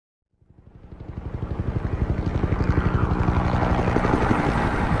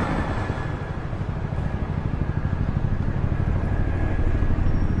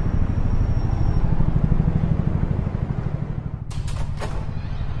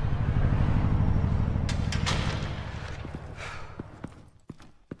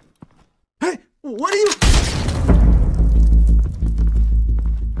What are you...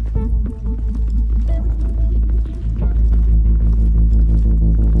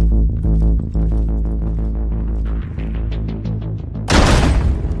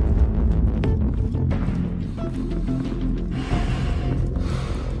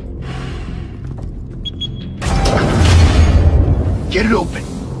 Get it open.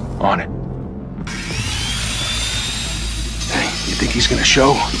 On it. Hey, you think he's gonna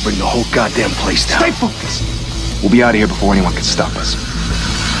show? Bring the whole goddamn place down. Stay focused. We'll be out of here before anyone can stop us.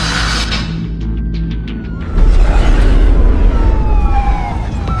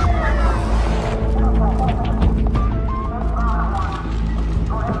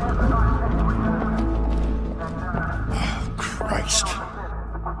 Oh, Christ.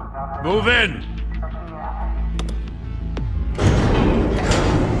 Move in!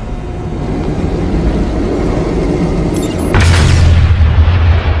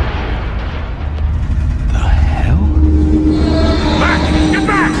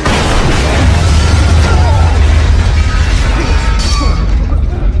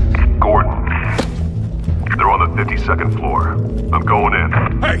 Second floor. I'm going in.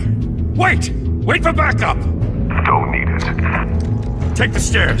 Hey! Wait! Wait for backup! Don't need it. Take the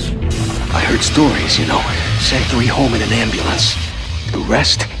stairs. I heard stories, you know. Sent 3 home in an ambulance. The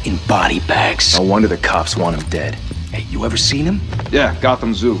rest in body bags. No wonder the cops want him dead. Hey, you ever seen him? Yeah,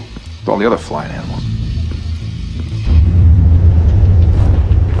 Gotham Zoo. With all the other flying animals.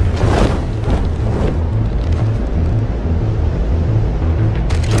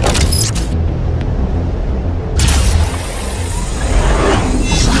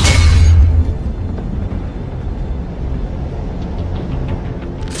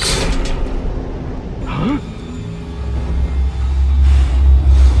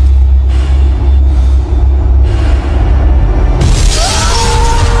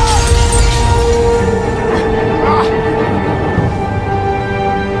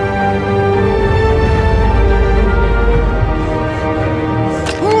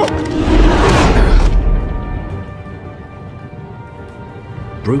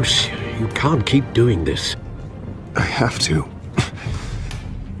 Bruce, you can't keep doing this. I have to.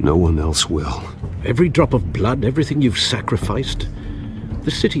 No one else will. Every drop of blood, everything you've sacrificed.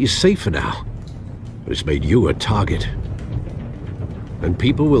 The city is safer now. But it's made you a target. And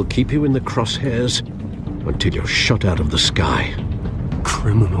people will keep you in the crosshairs until you're shot out of the sky.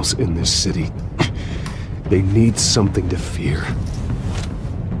 Criminals in this city. They need something to fear.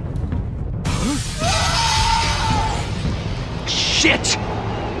 Shit!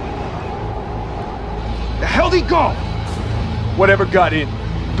 The hell'd he go? Whatever got in,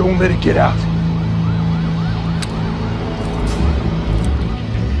 don't let it get out.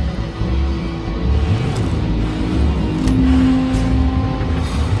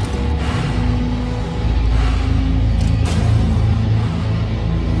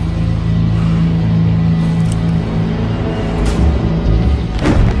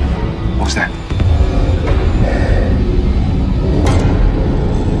 What was that?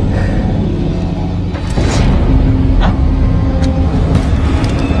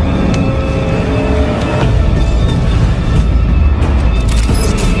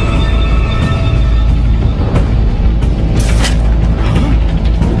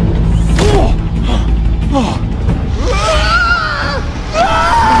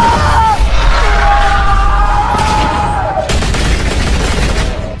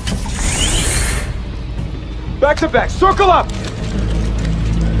 Back to back, circle up!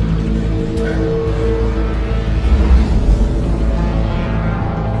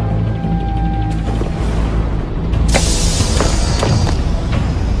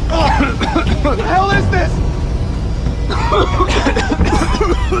 What the hell is this?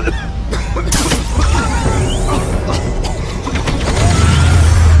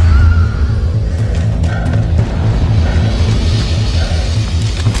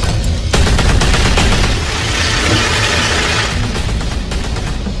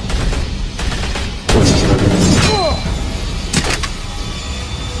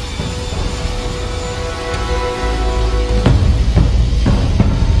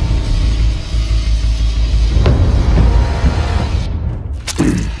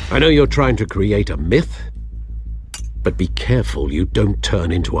 I know you're trying to create a myth, but be careful you don't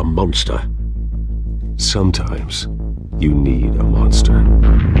turn into a monster. Sometimes you need a monster.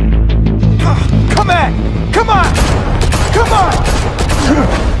 Come on! Come on! Come on!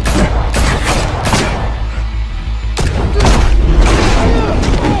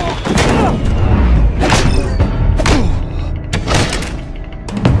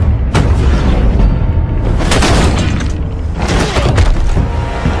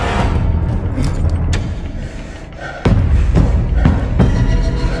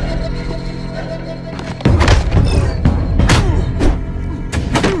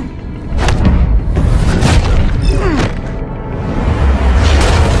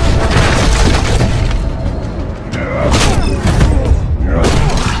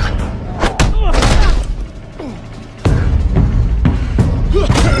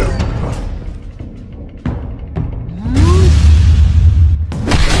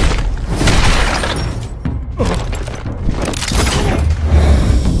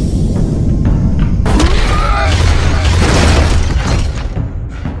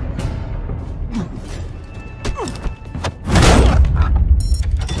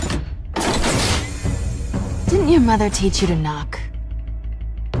 mother teach you to knock?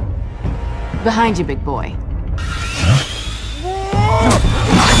 Behind you, big boy.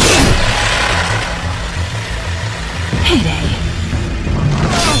 Heyday.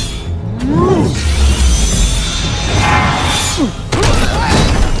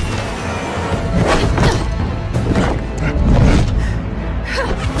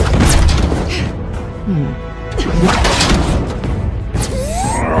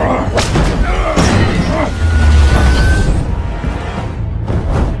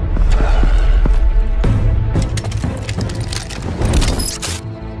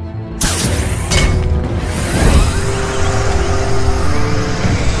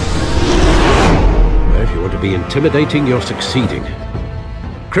 Be intimidating, you're succeeding.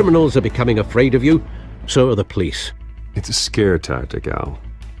 Criminals are becoming afraid of you, so are the police. It's a scare tactic, Al.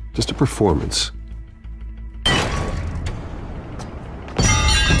 Just a performance.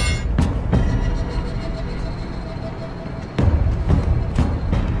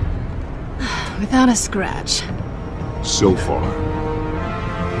 Without a scratch. So far.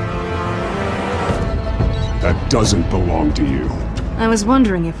 That doesn't belong to you. I was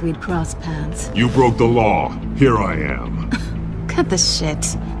wondering if we'd cross paths. You broke the law. Here I am. Cut the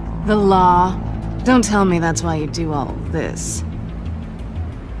shit. The law. Don't tell me that's why you do all this.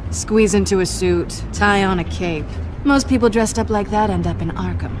 Squeeze into a suit, tie on a cape. Most people dressed up like that end up in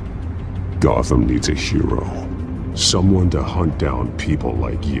Arkham. Gotham needs a hero. Someone to hunt down people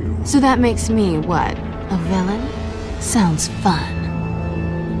like you. So that makes me, what, a villain? Sounds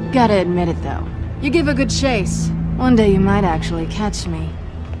fun. Gotta admit it, though. You give a good chase. One day you might actually catch me.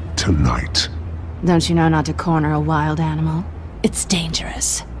 Tonight. Don't you know not to corner a wild animal? It's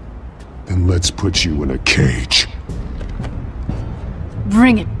dangerous. Then let's put you in a cage.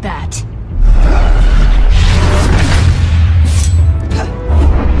 Bring it, Bat.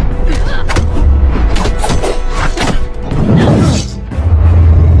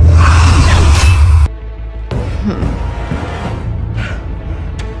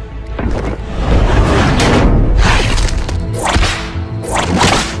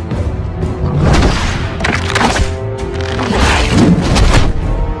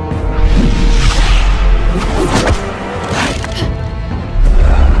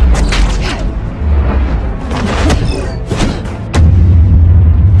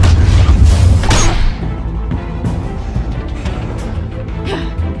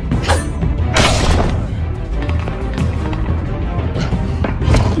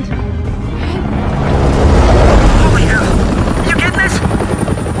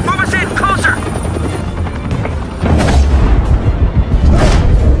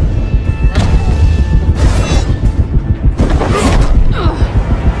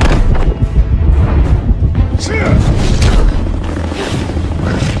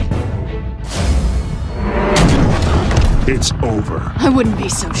 It's over. I wouldn't be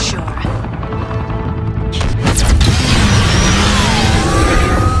so sure.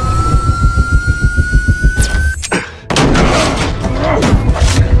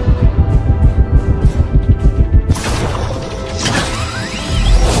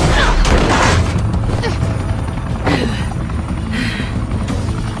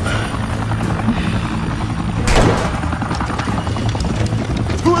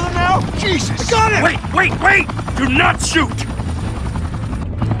 Two of them now? Jesus! I got it! Wait! Do not shoot!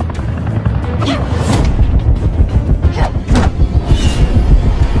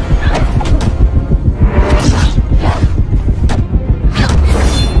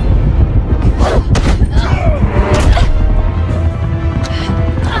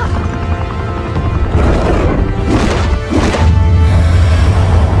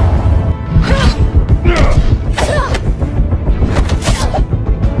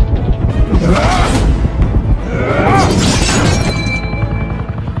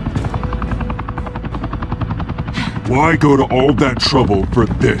 Why go to all that trouble for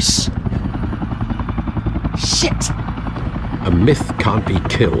this? Shit! A myth can't be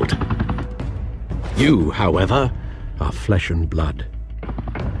killed. You, however, are flesh and blood.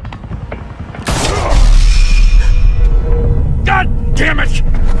 God damn it!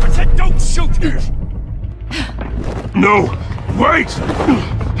 I said don't shoot! No! Wait!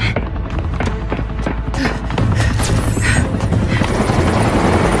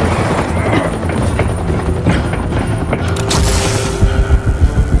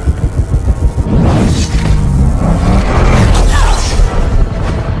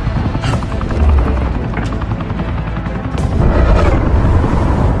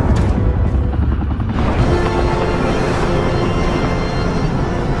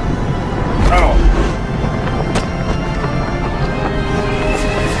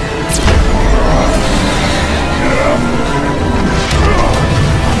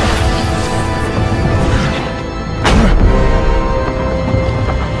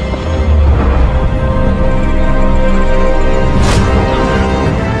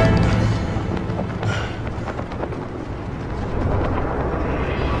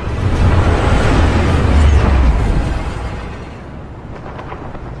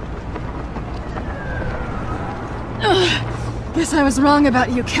 Guess I was wrong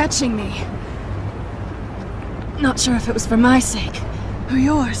about you catching me. Not sure if it was for my sake, or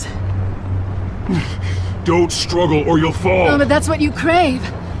yours. Don't struggle or you'll fall! Oh, but that's what you crave.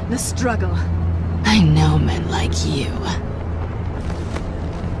 The struggle. I know men like you.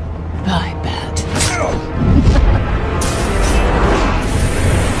 I bet.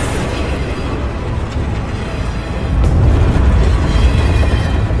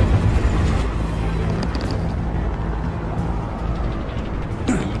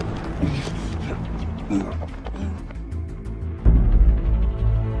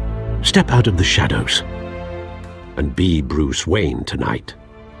 Step out of the shadows and be Bruce Wayne tonight.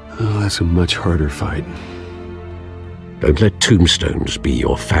 Oh, that's a much harder fight. Don't let tombstones be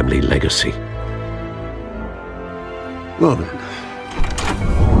your family legacy. Well then.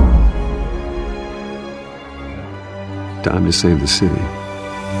 Time to save the city.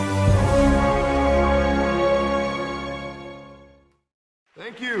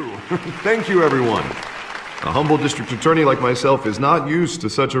 Thank you. Thank you, everyone. A humble district attorney like myself is not used to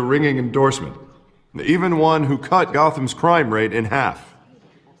such a ringing endorsement. Even one who cut Gotham's crime rate in half.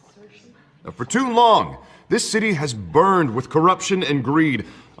 Now, for too long, this city has burned with corruption and greed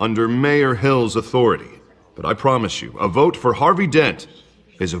under Mayor Hill's authority. But I promise you, a vote for Harvey Dent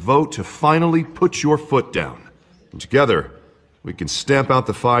is a vote to finally put your foot down. And together, we can stamp out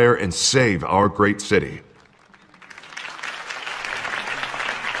the fire and save our great city.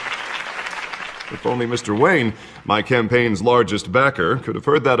 If only Mr. Wayne, my campaign's largest backer, could have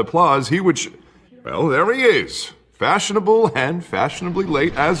heard that applause, he would well, there he is. Fashionable and fashionably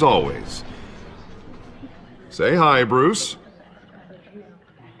late as always. Say hi, Bruce.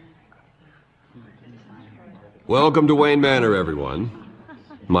 Welcome to Wayne Manor, everyone.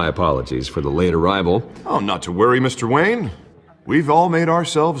 My apologies for the late arrival. Oh, not to worry, Mr. Wayne. We've all made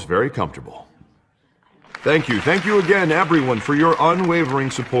ourselves very comfortable. Thank you again, everyone, for your unwavering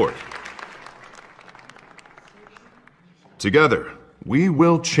support. Together, we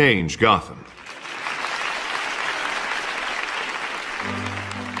will change Gotham.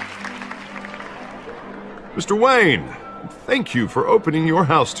 Mr. Wayne, thank you for opening your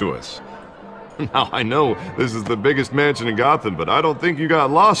house to us. Now, I know this is the biggest mansion in Gotham, but I don't think you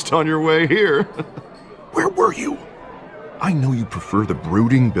got lost on your way here. Where were you? I know you prefer the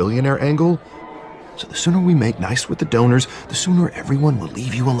brooding billionaire angle, so the sooner we make nice with the donors, the sooner everyone will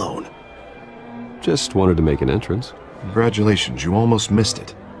leave you alone. Just wanted to make an entrance. Congratulations, you almost missed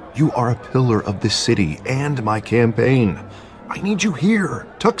it. You are a pillar of this city and my campaign. I need you here,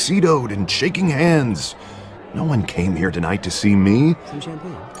 tuxedoed and shaking hands. No one came here tonight to see me. Some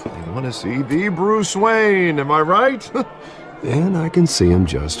champagne. They want to see the Bruce Wayne, am I right? And I can see him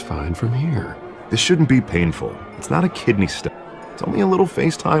just fine from here. This shouldn't be painful. It's not a kidney stone. It's only a little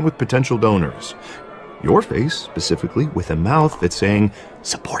FaceTime with potential donors. Your face, specifically, with a mouth that's saying,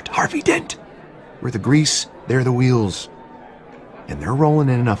 support Harvey Dent. We're the grease, they're the wheels. And they're rolling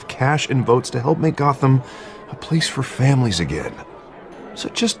in enough cash and votes to help make Gotham a place for families again. So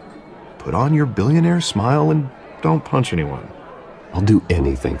just put on your billionaire smile and don't punch anyone. I'll do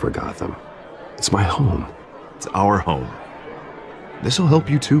anything for Gotham. It's my home. It's our home. This'll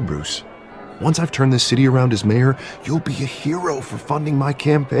help you too, Bruce. Once I've turned this city around as mayor, you'll be a hero for funding my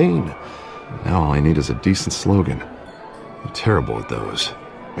campaign. Now all I need is a decent slogan. I'm terrible at those.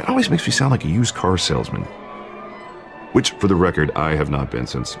 It always makes me sound like a used car salesman. Which, for the record, I have not been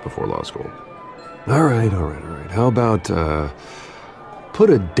since before law school. All right. How about, put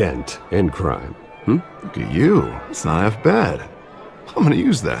a dent in crime, Look at you. It's not half bad. I'm gonna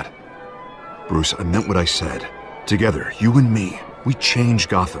use that. Bruce, I meant what I said. Together, you and me, we change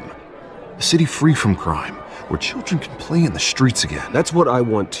Gotham. A city free from crime, where children can play in the streets again. That's what I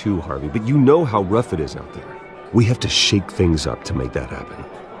want too, Harvey, but you know how rough it is out there. We have to shake things up to make that happen.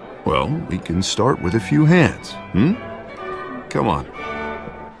 Well, we can start with a few hands, Come on.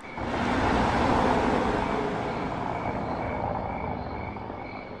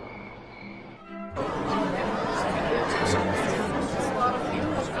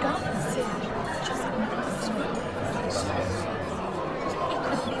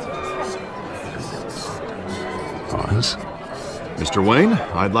 Pause. Mr. Wayne,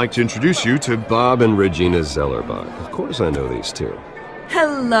 I'd like to introduce you to Bob and Regina Zellerbach. Of course I know these two.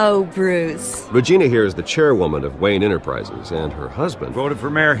 Hello, Bruce. Regina here is the chairwoman of Wayne Enterprises, and her husband Voted for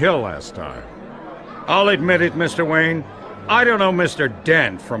Mayor Hill last time. I'll admit it, Mr. Wayne. I don't know Mr.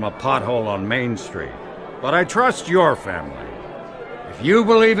 Dent from a pothole on Main Street, but I trust your family. If you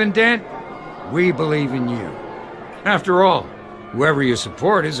believe in Dent, we believe in you. After all, whoever you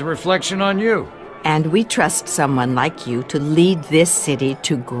support is a reflection on you. And we trust someone like you to lead this city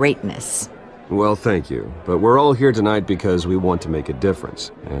to greatness. Well, thank you. But we're all here tonight because we want to make a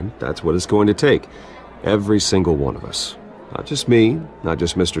difference. And that's what it's going to take. Every single one of us. Not just me, not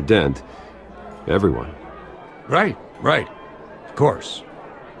just Mr. Dent. Everyone. Right. Of course.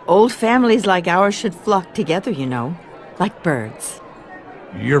 Old families like ours should flock together, you know. Like birds.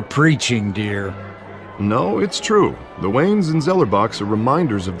 You're preaching, dear. No, it's true. The Waynes and Zellerbachs are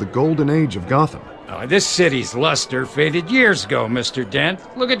reminders of the golden age of Gotham. This city's luster faded years ago, Mr. Dent.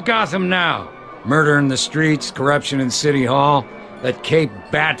 Look at Gotham now. Murder in the streets, corruption in City Hall, that Cape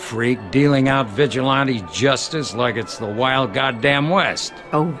Bat freak dealing out vigilante justice like it's the wild goddamn West.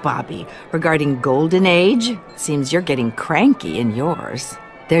 Oh, Bobby, regarding Golden Age, seems you're getting cranky in yours.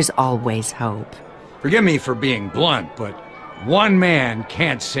 There's always hope. Forgive me for being blunt, but one man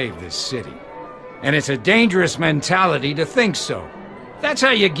can't save this city. And it's a dangerous mentality to think so. That's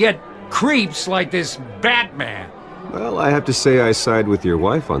how you get creeps like this Batman. Well, I have to say I side with your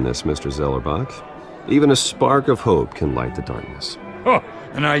wife on this, Mr. Zellerbach. Even a spark of hope can light the darkness. Oh,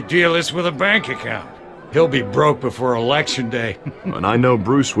 an idealist with a bank account. He'll be broke before Election Day. And I know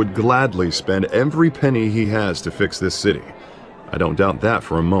Bruce would gladly spend every penny he has to fix this city. I don't doubt that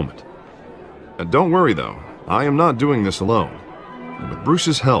for a moment. Don't worry, though. I am not doing this alone. And with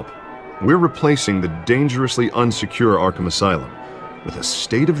Bruce's help, we're replacing the dangerously unsecure Arkham Asylum with a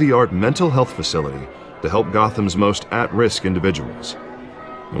state-of-the-art mental health facility to help Gotham's most at-risk individuals.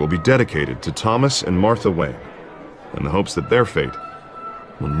 It will be dedicated to Thomas and Martha Wayne, in the hopes that their fate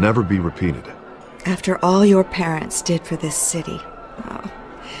will never be repeated. After all your parents did for this city,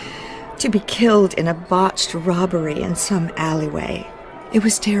 to be killed in a botched robbery in some alleyway, it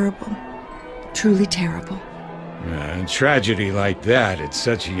was terrible. Truly terrible. A tragedy like that at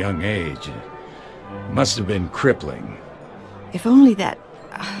such a young age must have been crippling. If only that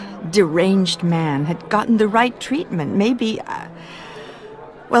deranged man had gotten the right treatment, maybe...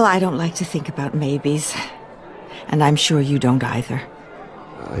 well, I don't like to think about maybes. And I'm sure you don't either.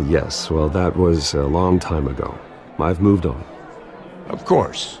 Yes, well, that was a long time ago. I've moved on. Of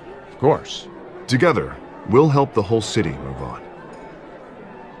course. Together, we'll help the whole city move on.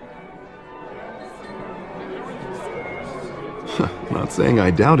 Not saying I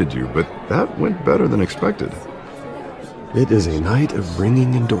doubted you, but that went better than expected. It is a night of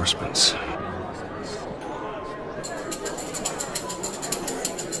ringing endorsements.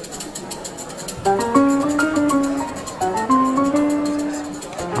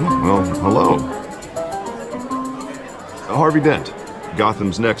 Well, hello. Harvey Dent,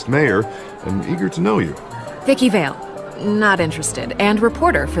 Gotham's next mayor, and eager to know you. Vicky Vale. Not interested. And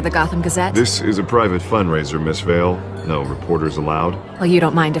reporter for the Gotham Gazette. This is a private fundraiser, Miss Vale. No reporters allowed. Well, you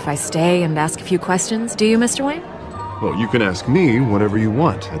don't mind if I stay and ask a few questions, do you, Mr. Wayne? Well, you can ask me whatever you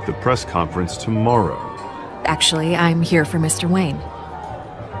want at the press conference tomorrow. Actually, I'm here for Mr. Wayne.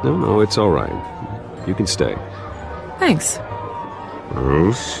 No, it's all right. You can stay. Thanks.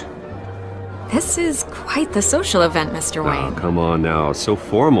 Bruce? This is quite the social event, Mr. Wayne. Oh, come on now. So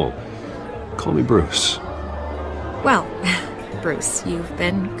formal. Call me Bruce. Well, Bruce, you've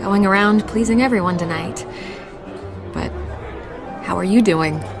been going around pleasing everyone tonight. But how are you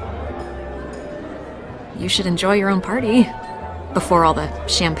doing? You should enjoy your own party before all the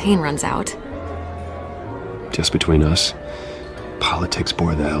champagne runs out. Just between us, politics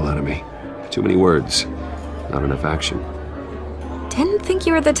bore the hell out of me. Too many words, not enough action. Didn't think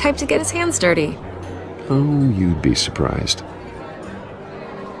you were the type to get his hands dirty. Oh, you'd be surprised.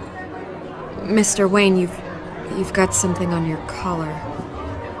 Mr. Wayne, you've got something on your collar.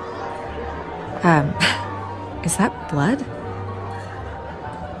 Is that blood?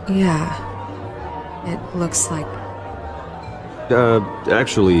 Yeah. It looks like...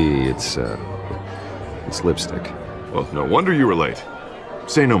 Actually, it's lipstick. Well, no wonder you were late.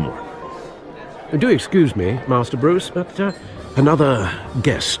 Say no more. Do excuse me, Master Bruce, but another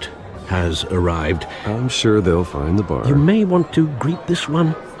guest has arrived. I'm sure they'll find the bar. You may want to greet this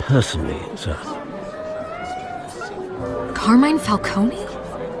one personally, sir. Carmine Falcone?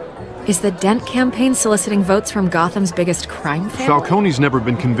 Is the Dent campaign soliciting votes from Gotham's biggest crime family? Falcone's never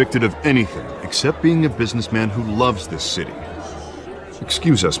been convicted of anything except being a businessman who loves this city.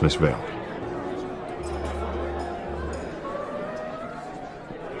 Excuse us, Miss Vale.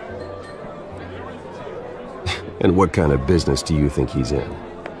 And what kind of business do you think he's in?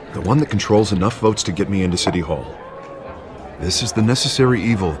 The one that controls enough votes to get me into City Hall. This is the necessary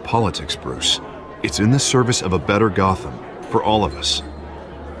evil of politics, Bruce. It's in the service of a better Gotham, for all of us.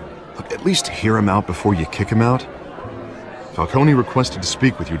 Look, at least hear him out before you kick him out. Falcone requested to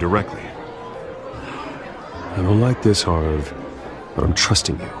speak with you directly. I don't like this, Harv, but I'm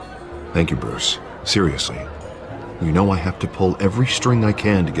trusting you. Thank you, Bruce. Seriously. You know I have to pull every string I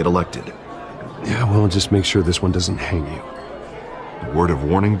can to get elected. Yeah, well, just make sure this one doesn't hang you. Word of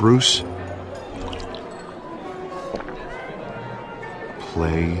warning, Bruce?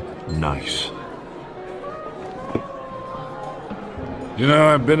 Play nice. You know,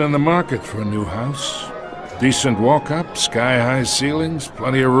 I've been in the market for a new house. Decent walk-up, sky-high ceilings,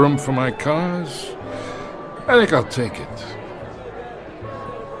 plenty of room for my cars. I think I'll take it.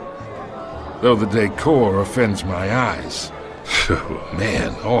 Though the decor offends my eyes. Oh,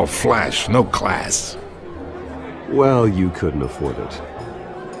 man, all flash, no class. Well, you couldn't afford it.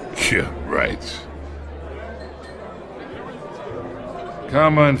 Yeah, right.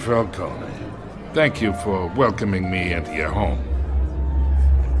 Carmine Falcone, thank you for welcoming me into your home.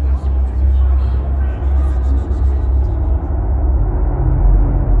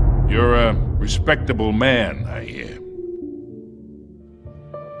 You're a respectable man, I hear.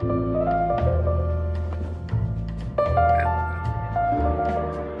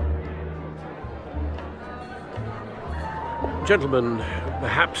 Gentlemen,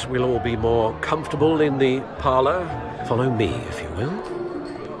 perhaps we'll all be more comfortable in the parlor. Follow me, if you will.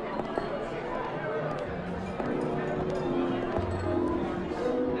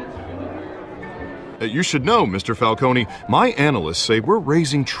 You should know, Mr. Falcone, my analysts say we're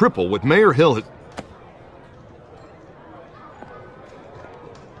raising triple what Mayor Hill has...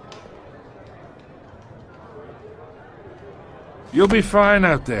 You'll be fine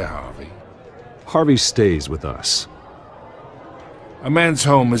out there, Harvey. Harvey stays with us. A man's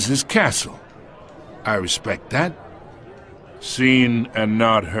home is his castle. I respect that. Seen and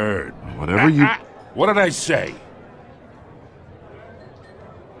not heard. Whatever you... What did I say?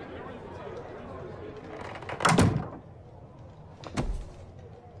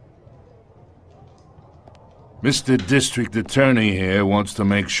 Mr. District Attorney here wants to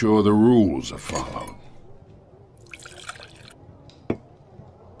make sure the rules are followed.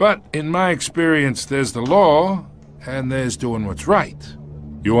 But in my experience, there's the law, and there's doing what's right.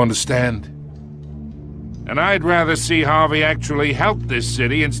 You understand? And I'd rather see Harvey actually help this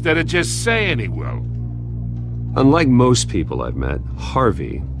city instead of just saying he will. Unlike most people I've met,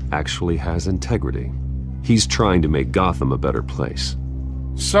 Harvey actually has integrity. He's trying to make Gotham a better place.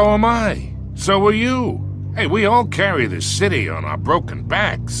 So am I. So are you. Hey, we all carry this city on our broken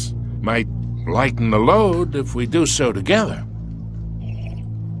backs. Might lighten the load if we do so together.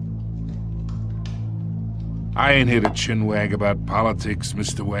 I ain't here to chinwag about politics,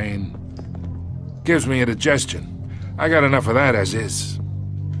 Mr. Wayne. Gives me indigestion. I got enough of that as is.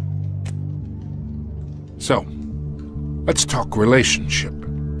 So, let's talk relationship.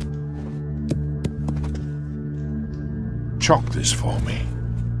 Chalk this for me.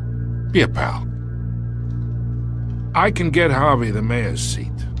 Be a pal. I can get Harvey the mayor's seat,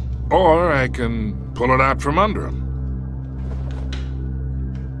 or I can pull it out from under him.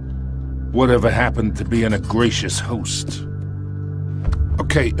 Whatever happened to being a gracious host?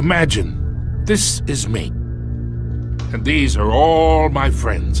 Okay, imagine, this is me. And these are all my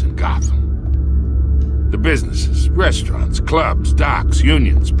friends in Gotham. The businesses, restaurants, clubs, docks,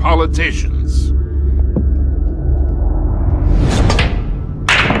 unions, politicians.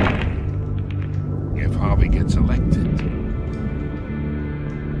 If Harvey gets elected.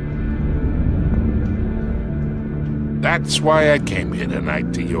 That's why I came here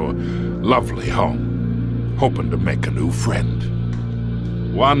tonight to your lovely home, hoping to make a new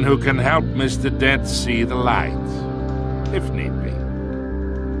friend. One who can help Mr. Dent see the light, if need be.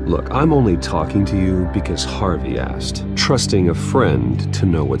 Look, I'm only talking to you because Harvey asked, trusting a friend to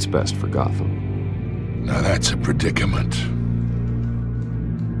know what's best for Gotham. Now that's a predicament.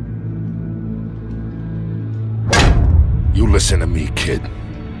 You listen to me, kid.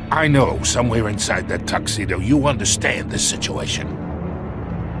 I know somewhere inside that tuxedo you understand this situation.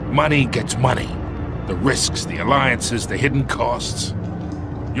 Money gets money. The risks, the alliances, the hidden costs.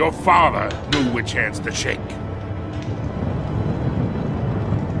 Your father knew which hands to shake.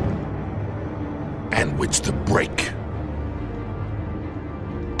 And which to break.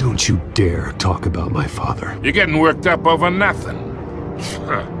 Don't you dare talk about my father. You're getting worked up over nothing.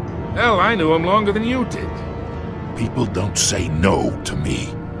 Hell, I knew him longer than you did. People don't say no to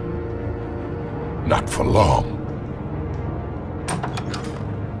me. Not for long.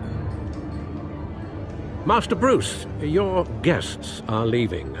 Master Bruce, your guests are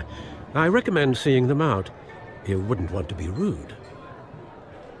leaving. I recommend seeing them out. You wouldn't want to be rude.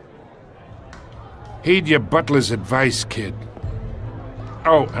 Heed your butler's advice, kid.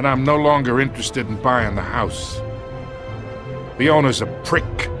 Oh, and I'm no longer interested in buying the house. The owner's a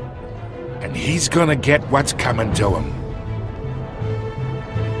prick, and he's gonna get what's coming to him.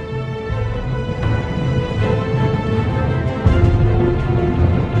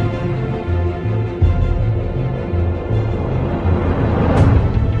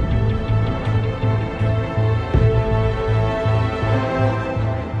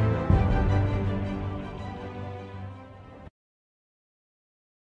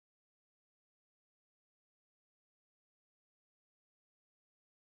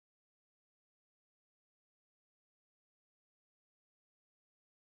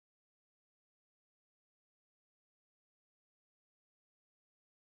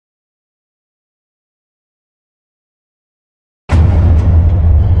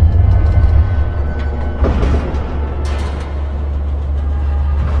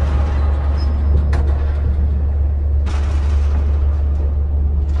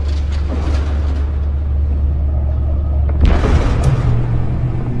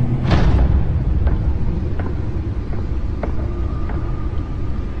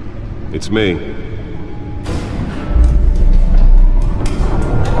 It's me.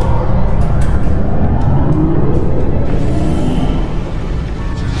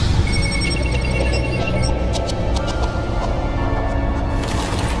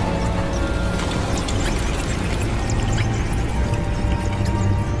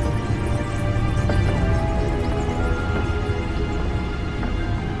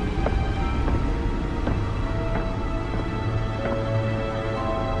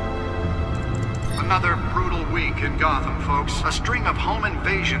 Another brutal week in Gotham, folks. A string of home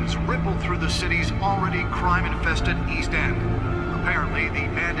invasions rippled through the city's already crime-infested East End. Apparently, the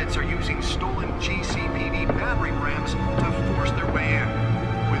bandits are using stolen GCPD battering rams to force their way in,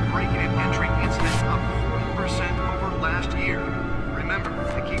 with break-in and entry incidents up 40% over last year. Remember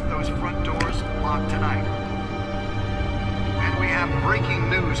to keep those front doors locked tonight. And we have breaking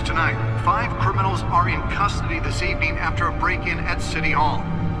news tonight. 5 criminals are in custody this evening after a break-in at City Hall.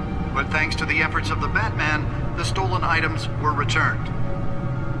 But thanks to the efforts of the Batman, the stolen items were returned.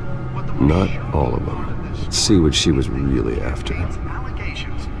 Not all of them. Let's see what she was really after.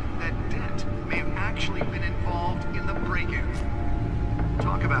 Allegations that Dent may have actually been involved in the break-in.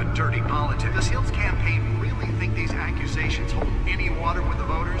 Talk about dirty politics. Does Hill's campaign really think these accusations hold any water with the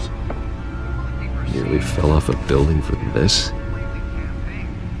voters? Nearly fell off a building for this?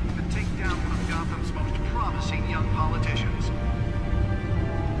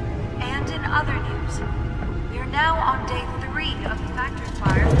 Other news. We are now on day 3 of the factory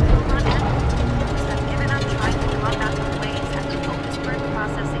fires that will not end. Workers have given up trying to combat the blaze at the Otisburg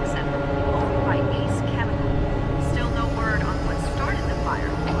Processing Center, owned by Ace Chemical. Still no word on what started the fire.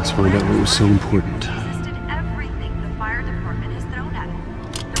 Let's find out what was so important. Resisted everything the fire department has thrown at it.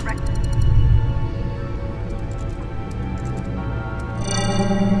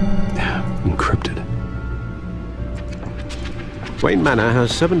 The Encrypted. Wayne Manor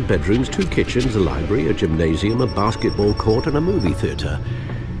has 7 bedrooms, 2 kitchens, a library, a gymnasium, a basketball court, and a movie theater.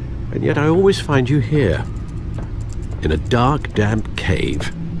 And yet I always find you here, in a dark, damp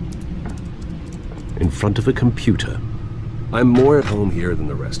cave, in front of a computer. I'm more at home here than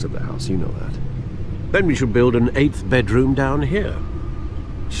the rest of the house, you know that. Then we should build an 8th bedroom down here.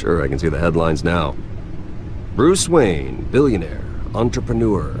 Sure, I can see the headlines now. Bruce Wayne, billionaire,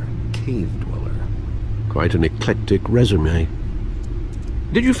 entrepreneur, cave dweller. Quite an eclectic resume.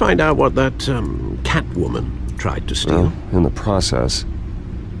 Did you find out what that, Catwoman tried to steal? Well, in the process.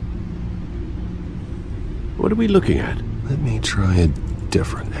 What are we looking at? Let me try a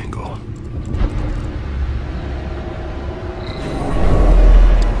different angle.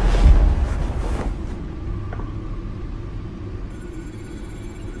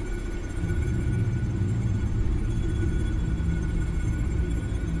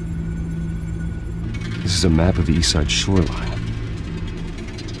 This is a map of the East Side shoreline.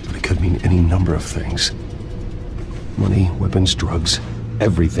 Could mean any number of things. Money, weapons, drugs,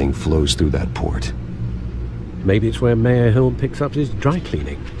 everything flows through that port. Maybe it's where Mayor Hill picks up his dry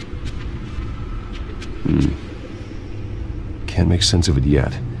cleaning. Can't make sense of it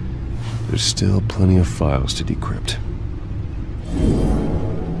yet. There's still plenty of files to decrypt.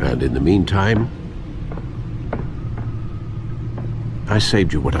 And in the meantime, I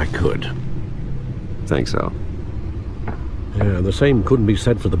saved you what I could. Thanks, Al. Yeah, the same couldn't be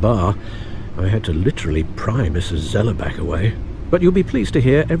said for the bar. I had to literally pry Mrs. Zellerback away. But you'll be pleased to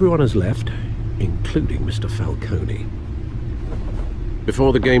hear everyone has left, including Mr. Falcone.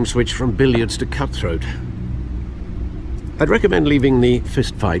 Before the game switched from billiards to cutthroat. I'd recommend leaving the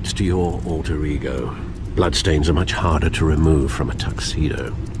fistfights to your alter ego. Bloodstains are much harder to remove from a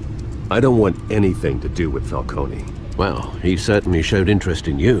tuxedo. I don't want anything to do with Falcone. Well, he certainly showed interest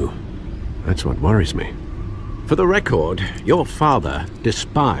in you. That's what worries me. For the record, your father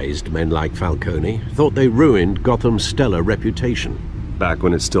despised men like Falcone, thought they ruined Gotham's stellar reputation. Back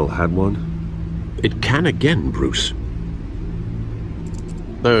when it still had one? It can again, Bruce.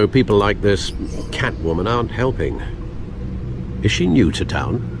 Though people like this Catwoman aren't helping. Is she new to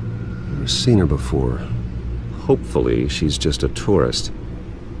town? I've seen her before. Hopefully, she's just a tourist.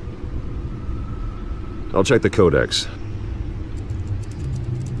 I'll check the codex.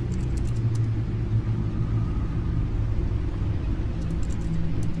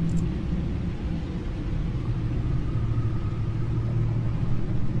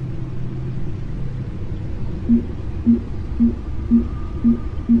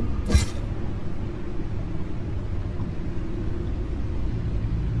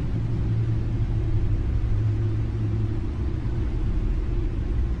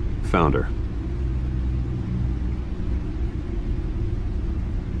 Found her.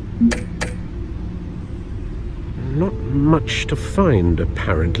 Not much to find,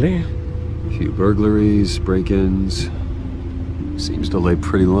 apparently. few burglaries, break-ins. Seems to lay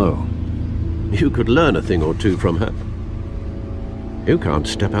pretty low. You could learn a thing or two from her. You can't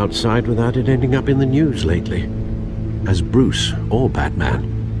step outside without it ending up in the news lately. As Bruce or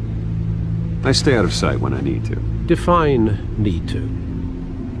Batman. I stay out of sight when I need to. Define need to.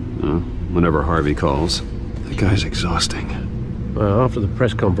 Whenever Harvey calls. The guy's exhausting. Well, after the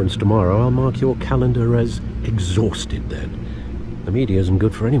press conference tomorrow, I'll mark your calendar as exhausted then. The media isn't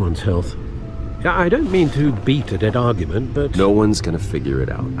good for anyone's health. I don't mean to beat a dead argument, but... No one's gonna figure it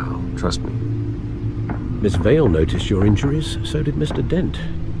out now. Trust me. Miss Vale noticed your injuries, so did Mr. Dent.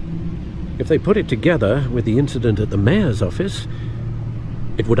 If they put it together with the incident at the mayor's office,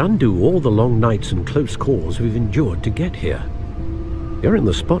 it would undo all the long nights and close calls we've endured to get here. You're in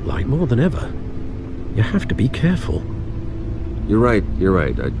the spotlight more than ever. You have to be careful. You're right.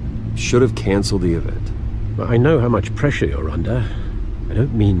 I should have canceled the event. I know how much pressure you're under. I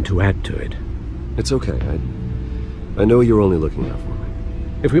don't mean to add to it. It's okay. I know you're only looking out for me.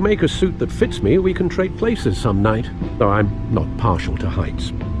 If we make a suit that fits me, we can trade places some night. Though I'm not partial to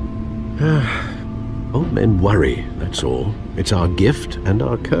heights. Old men worry, that's all. It's our gift and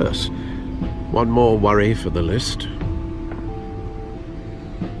our curse. One more worry for the list.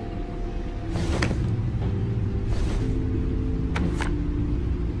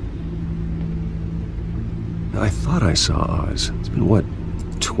 I thought I saw Oz. It's been, what,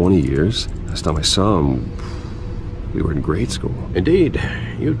 20 years? Last time I saw him, we were in grade school. Indeed.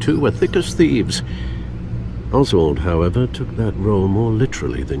 You two were thick as thieves. Oswald, however, took that role more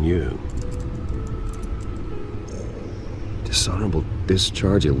literally than you. Dishonorable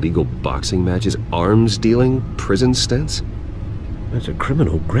discharge, illegal boxing matches, arms dealing, prison stints? That's a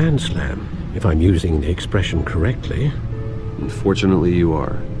criminal grand slam, if I'm using the expression correctly. Unfortunately, you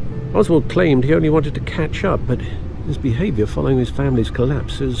are. Oswald claimed he only wanted to catch up, but his behavior following his family's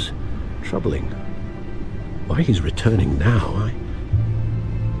collapse is troubling. Why he's returning now, I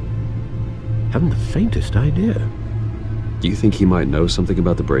haven't the faintest idea. Do you think he might know something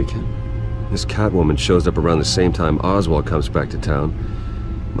about the break-in? This Catwoman shows up around the same time Oswald comes back to town.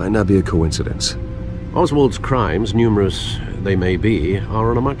 Might not be a coincidence. Oswald's crimes, numerous they may be,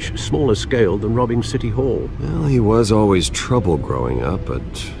 are on a much smaller scale than robbing City Hall. Well, he was always trouble growing up, but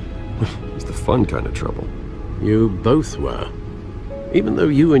it's the fun kind of trouble. You both were. Even though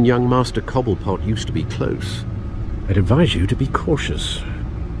you and young Master Cobblepot used to be close, I'd advise you to be cautious.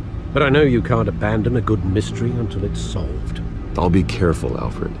 But I know you can't abandon a good mystery until it's solved. I'll be careful,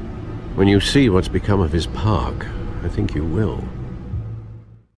 Alfred. When you see what's become of his park, I think you will.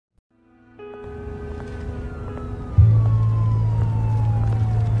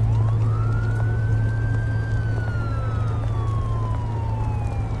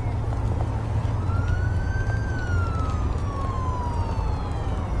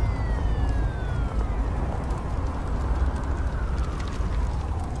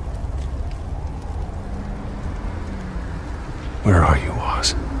 Where are you,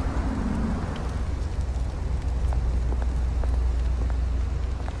 Oz?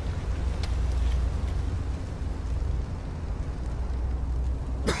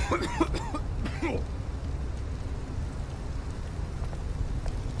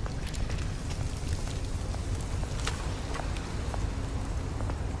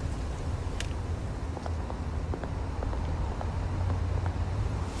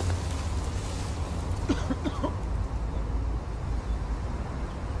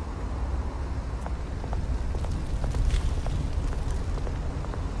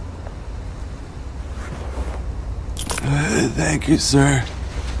 Thank you, sir.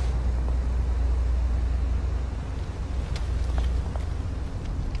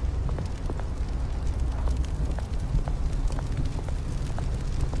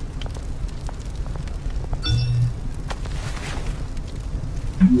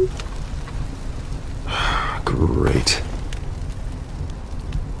 Great.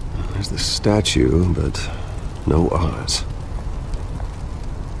 There's the statue, but no Oz.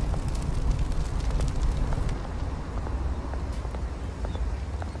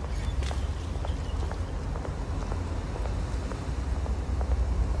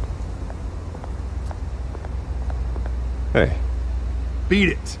 Hey. Beat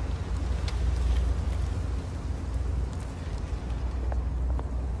it.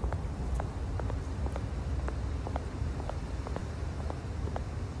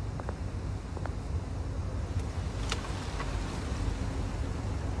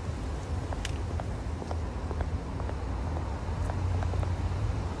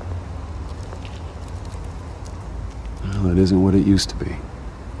 Well, it isn't what it used to be.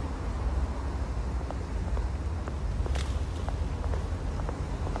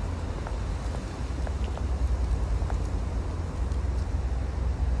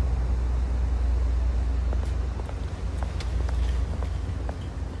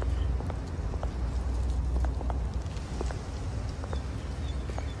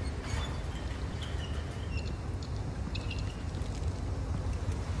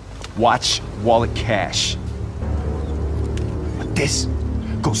 watch, wallet, cash. But this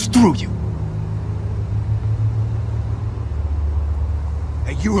goes through you.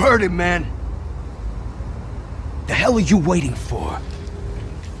 Hey, you heard it, man. The hell are you waiting for?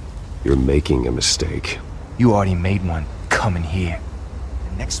 You're making a mistake. You already made one coming here.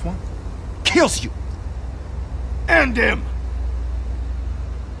 The next one kills you. And him.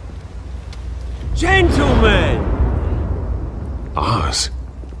 Gentlemen! Oz.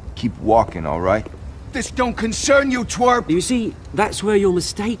 Keep walking, all right? This don't concern you, twerp! You see, that's where you're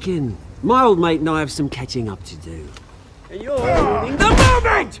mistaken. My old mate and I have some catching up to do. And you're ruining the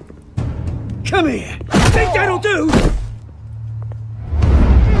moment! Come here! Think that'll do?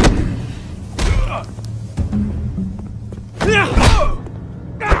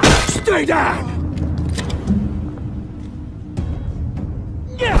 Stay down!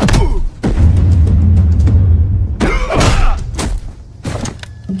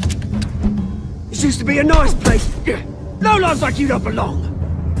 This used to be a nice place. No lives like you don't belong.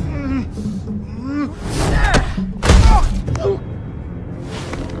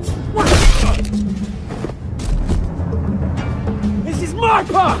 This is my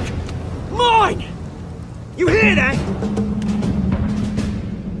park! Mine! You hear that?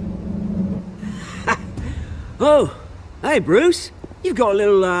 Oh, hey Bruce. You've got a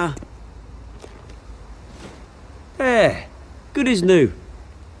little, There. Good as new.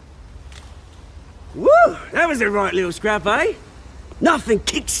 Woo! That was the right little scrap, eh? Nothing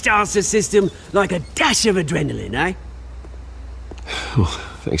kickstarts the system like a dash of adrenaline, eh? Well,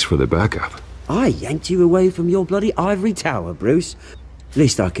 thanks for the backup. I yanked you away from your bloody ivory tower, Bruce.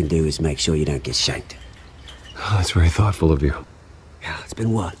 Least I can do is make sure you don't get shanked. Oh, that's very thoughtful of you. It's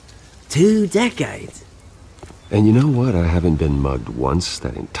been what? 2 decades? And you know what? I haven't been mugged once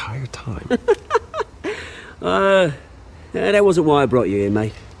that entire time. That wasn't why I brought you here,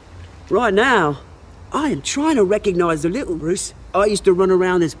 mate. Right now, I am trying to recognize the little Bruce I used to run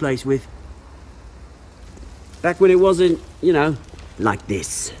around this place with. Back when it wasn't, you know, like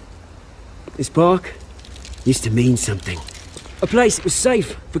this. This park used to mean something. A place that was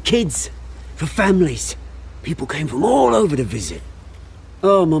safe for kids, for families. People came from all over to visit.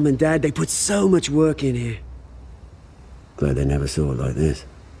 Oh, Mum and Dad, they put so much work in here. Glad they never saw it like this.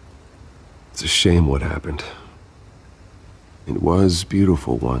 It's a shame what happened. It was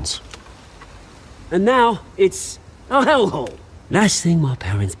beautiful once. And now, it's a hellhole. Last thing my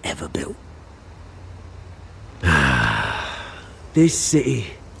parents ever built. This city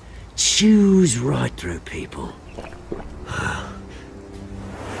chews right through people.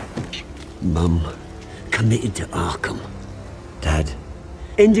 Mum committed to Arkham. Dad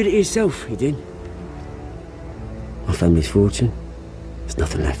ended it himself, he did. My family's fortune, there's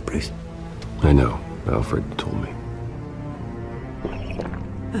nothing left, Bruce. I know. Alfred told me.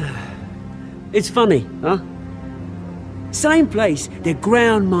 It's funny, huh? Same place that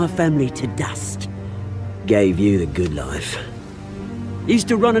ground my family to dust. Gave you the good life. Used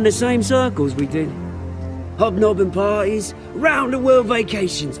to run in the same circles we did. Hobnobbing parties, round-the-world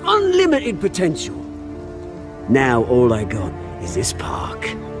vacations, unlimited potential. Now all I got is this park.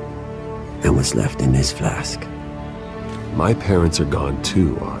 And what's left in this flask. My parents are gone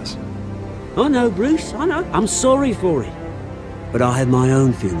too, Oz. I know, Bruce, I know. I'm sorry for it. But I have my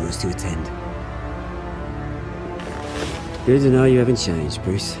own funerals to attend. Good to know you haven't changed,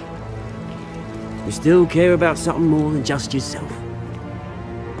 Bruce. You still care about something more than just yourself.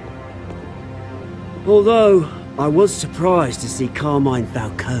 Although, I was surprised to see Carmine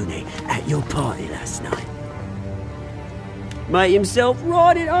Falcone at your party last night. Made himself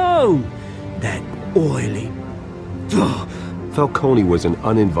right at home. That oily... Falcone was an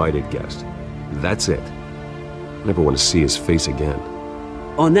uninvited guest. That's it. Never want to see his face again.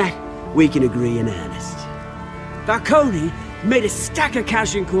 On that, we can agree in earnest. Falcone made a stack of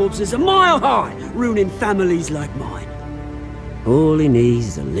cash and corpses a mile high, ruining families like mine. All he needs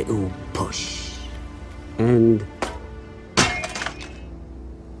is a little push. And...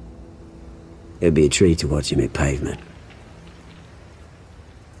 it'd be a treat to watch him hit pavement.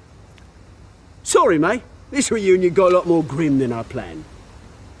 Sorry, mate. This reunion got a lot more grim than I planned.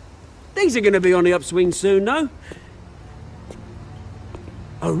 Things are gonna be on the upswing soon, though.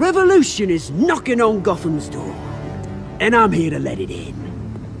 A revolution is knocking on Gotham's door. And I'm here to let it in.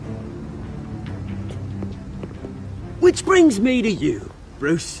 Which brings me to you,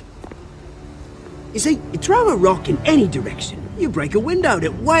 Bruce. You see, you throw a rock in any direction, you break a window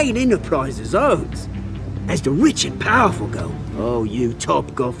that Wayne Enterprises owns. As the rich and powerful go, oh, you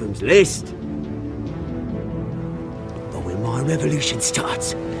top Gotham's list. But when my revolution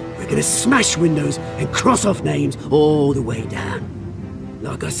starts, we're gonna smash windows and cross off names all the way down.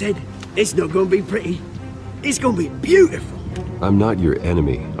 Like I said, it's not gonna be pretty. It's gonna be beautiful. I'm not your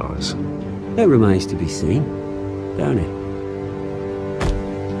enemy, Oz. That remains to be seen, don't it?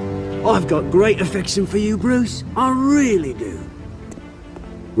 I've got great affection for you, Bruce. I really do.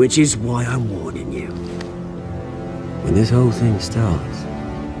 Which is why I'm warning you. When this whole thing starts,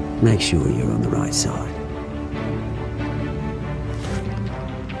 make sure you're on the right side.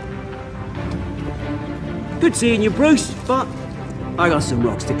 Good seeing you, Bruce, but I got some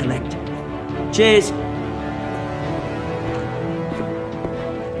rocks to collect. Cheers.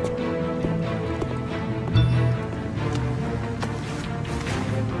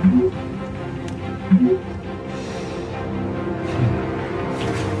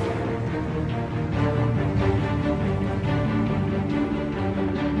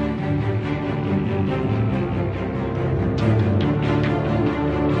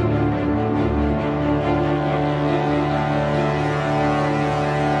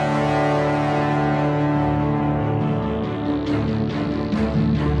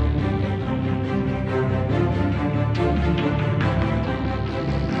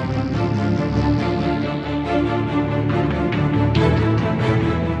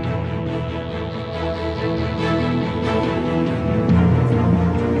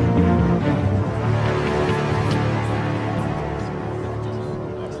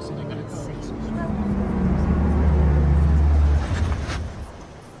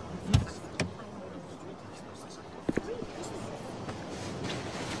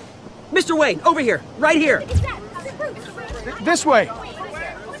 Mr. Wayne, over here, right here. This way.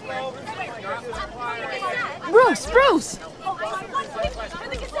 Bruce!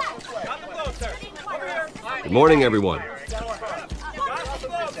 Good morning, everyone.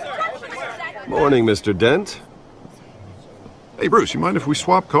 Morning, Mr. Dent. Hey, Bruce, you mind if we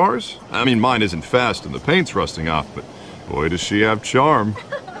swap cars? I mean, mine isn't fast and the paint's rusting off, but boy, does she have charm.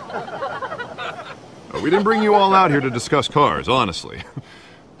 We didn't bring you all out here to discuss cars, honestly.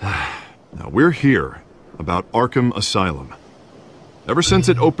 Now, we're here about Arkham Asylum. Ever since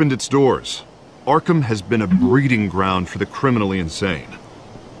it opened its doors, Arkham has been a breeding ground for the criminally insane.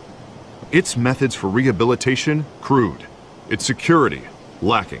 Its methods for rehabilitation, crude. Its security,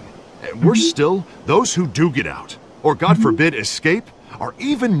 lacking. And worse still, those who do get out, or God forbid escape, are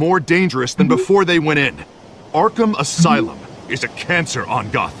even more dangerous than before they went in. Arkham Asylum is a cancer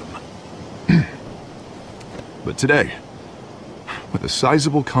on Gotham. But today, with a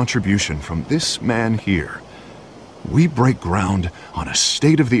sizable contribution from this man here, we break ground on a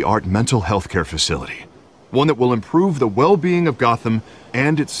state-of-the-art mental health care facility. One that will improve the well-being of Gotham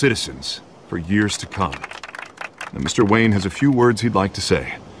and its citizens for years to come. Now, Mr. Wayne has a few words he'd like to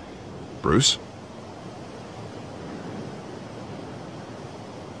say. Bruce?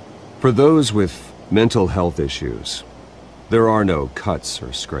 For those with mental health issues, there are no cuts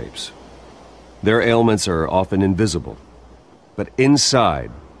or scrapes. Their ailments are often invisible, but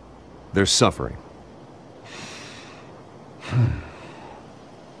inside, they're suffering.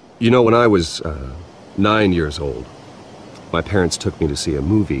 You know, when I was 9 years old, my parents took me to see a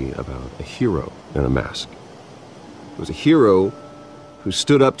movie about a hero in a mask. It was a hero who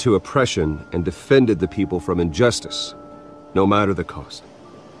stood up to oppression and defended the people from injustice, no matter the cost.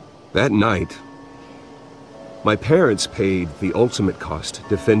 That night, my parents paid the ultimate cost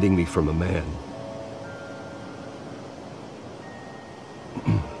defending me from a man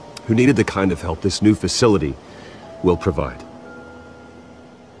who needed the kind of help this new facility will provide.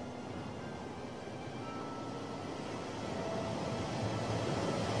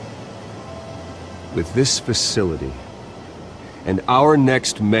 With this facility and our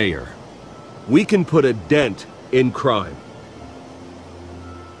next mayor, we can put a dent in crime.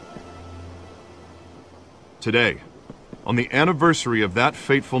 Today, on the anniversary of that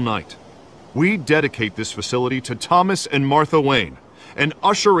fateful night, we dedicate this facility to Thomas and Martha Wayne and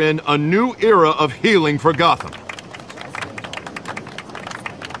usher in a new era of healing for Gotham.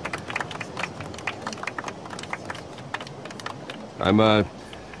 I'm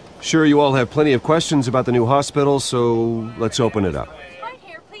sure you all have plenty of questions about the new hospital, so let's open it up.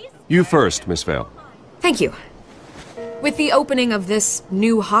 You first, Miss Vale. Thank you. With the opening of this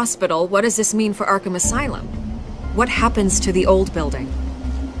new hospital, what does this mean for Arkham Asylum? What happens to the old building?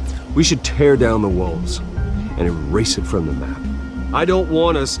 We should tear down the walls and erase it from the map. I don't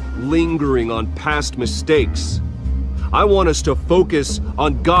want us lingering on past mistakes. I want us to focus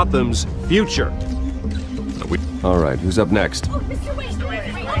on Gotham's future. All right, who's up next? Oh, Mr.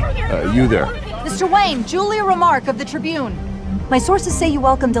 Wayne! You there. Mr. Wayne, Julia Remark of the Tribune. My sources say you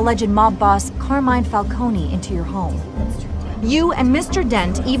welcomed alleged mob boss Carmine Falcone into your home. You and Mr.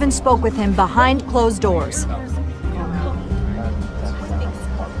 Dent even spoke with him behind closed doors.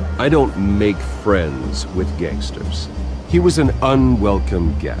 I don't make friends with gangsters. He was an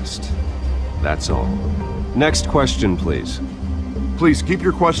unwelcome guest. That's all. Next question, please. Please keep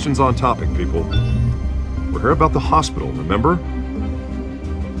your questions on topic, people. We're here about the hospital, remember?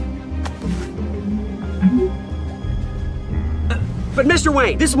 But Mr.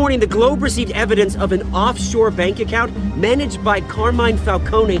 Wayne, this morning the Globe received evidence of an offshore bank account managed by Carmine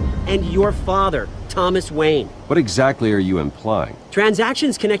Falcone and your father, Thomas Wayne. What exactly are you implying?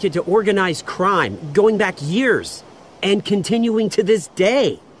 Transactions connected to organized crime, going back years, and continuing to this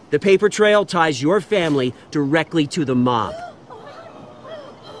day. The paper trail ties your family directly to the mob.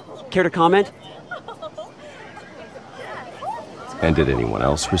 Care to comment? And did anyone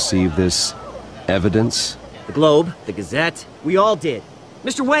else receive this evidence? The Globe, the Gazette, we all did.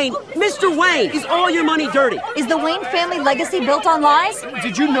 Mr. Wayne, is all your money dirty? Is the Wayne family legacy built on lies?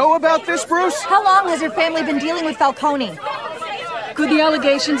 Did you know about this, Bruce? How long has your family been dealing with Falcone? Could the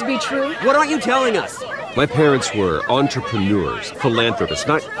allegations be true? What aren't you telling us? My parents were entrepreneurs, philanthropists,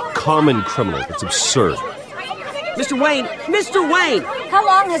 not common criminals. It's absurd. Mr. Wayne! How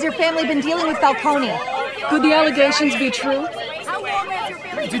long has your family been dealing with Falcone? Could the allegations be true?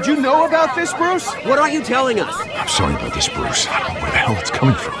 Did you know about this, Bruce? What aren't you telling us? I'm sorry about this, Bruce. I don't know where the hell it's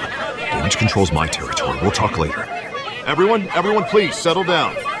coming from. Damage control's my territory. We'll talk later. Everyone, please, settle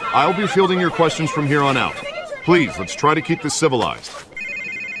down. I'll be fielding your questions from here on out. Please, let's try to keep this civilized.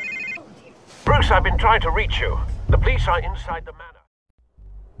 Bruce, I've been trying to reach you. The police are inside the manor.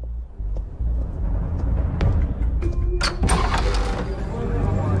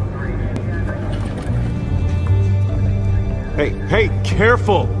 Hey,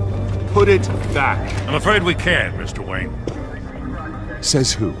 careful! Put it back. I'm afraid we can't, Mr. Wayne.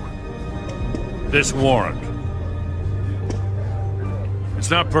 Says who? This warrant.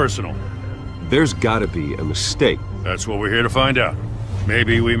 It's not personal. There's gotta be a mistake. That's what we're here to find out.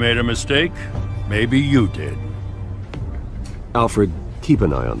 Maybe we made a mistake. Maybe you did. Alfred, keep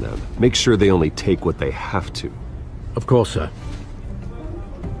an eye on them. Make sure they only take what they have to. Of course, sir.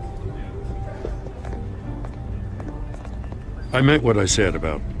 I meant what I said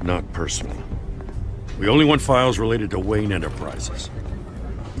about not personal. We only want files related to Wayne Enterprises.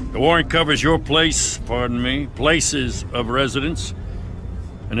 The warrant covers your places of residence,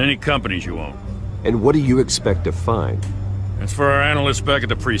 and any companies you own. And what do you expect to find? That's for our analysts back at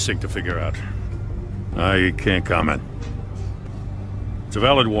the precinct to figure out. I can't comment. It's a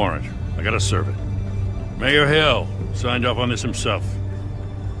valid warrant. I gotta serve it. Mayor Hill signed off on this himself.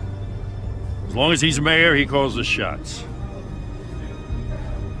 As long as he's mayor, he calls the shots.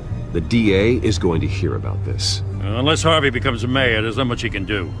 The DA is going to hear about this. Unless Harvey becomes a mayor, there's not much he can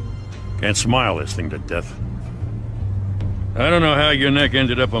do. Can't smile this thing to death. I don't know how your neck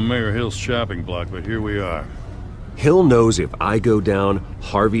ended up on Mayor Hill's shopping block, but here we are. Hill knows if I go down,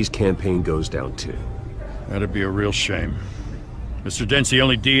 Harvey's campaign goes down too. That'd be a real shame. Mr. Dent's the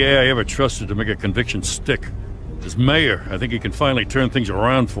only DA I ever trusted to make a conviction stick. As mayor, I think he can finally turn things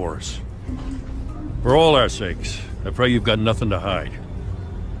around for us. For all our sakes, I pray you've got nothing to hide.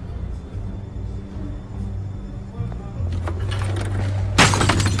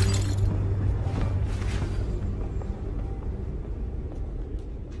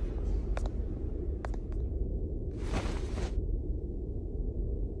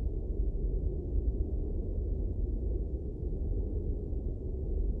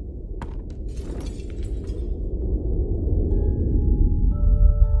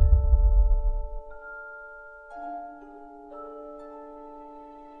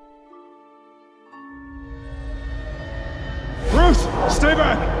 Stay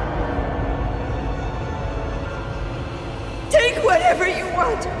back! Take whatever you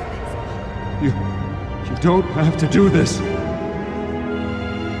want. You don't have to do this.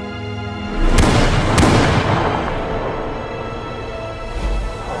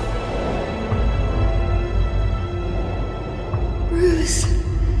 Bruce.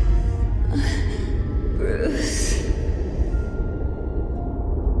 Bruce.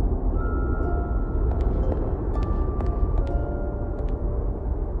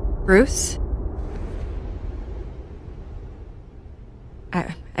 Bruce?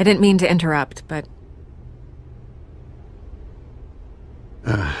 I didn't mean to interrupt, but...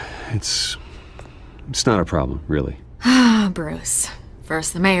 It's not a problem, really. Ah, Bruce.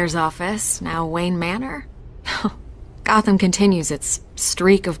 First the mayor's office, now Wayne Manor. Gotham continues its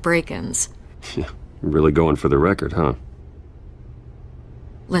streak of break-ins. Yeah, really going for the record, huh?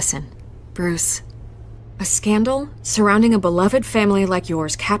 Listen, Bruce. A scandal surrounding a beloved family like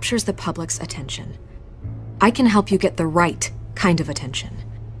yours captures the public's attention. I can help you get the right kind of attention.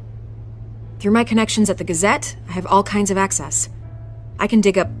 Through my connections at the Gazette, I have all kinds of access. I can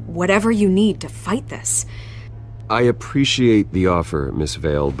dig up whatever you need to fight this. I appreciate the offer, Miss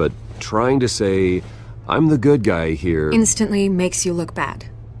Vale, but trying to say I'm the good guy here instantly makes you look bad.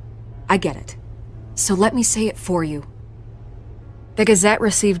 I get it. So let me say it for you. The Gazette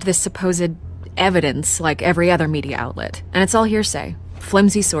received this supposed evidence like every other media outlet, and it's all hearsay.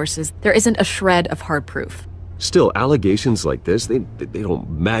 Flimsy sources. There isn't a shred of hard proof. Still, allegations like this, they don't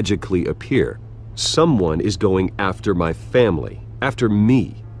magically appear. Someone is going after my family, after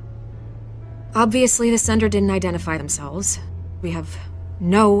me. Obviously, the sender didn't identify themselves. We have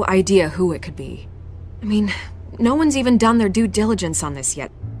no idea who it could be. I mean, no one's even done their due diligence on this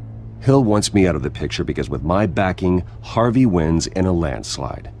yet. Hill wants me out of the picture because with my backing, Harvey wins in a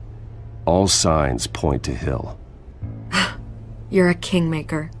landslide. All signs point to Hill. You're a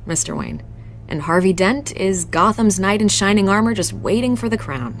kingmaker, Mr. Wayne. And Harvey Dent is Gotham's knight in shining armor just waiting for the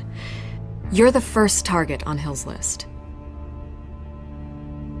crown. You're the first target on Hill's list.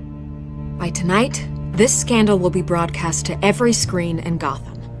 By tonight, this scandal will be broadcast to every screen in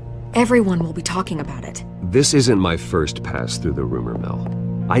Gotham. Everyone will be talking about it. This isn't my first pass through the rumor mill.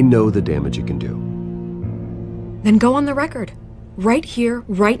 I know the damage it can do. Then go on the record. Right here,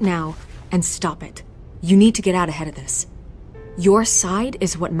 right now, and stop it. You need to get out ahead of this. Your side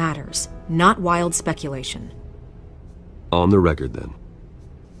is what matters, not wild speculation. On the record, then.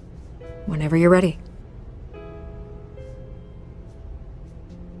 Whenever you're ready.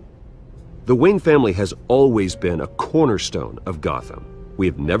 The Wayne family has always been a cornerstone of Gotham. We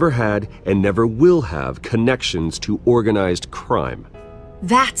have never had and never will have connections to organized crime.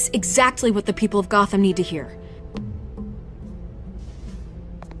 That's exactly what the people of Gotham need to hear.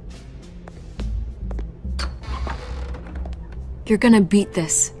 You're gonna beat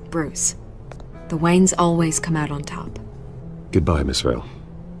this, Bruce. The Waynes always come out on top. Goodbye, Miss Vale.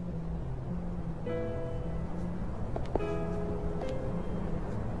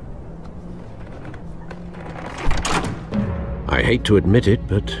 I hate to admit it,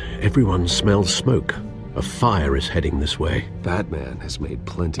 but everyone smells smoke. A fire is heading this way. Batman has made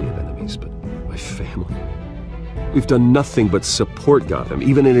plenty of enemies, but my family... We've done nothing but support Gotham,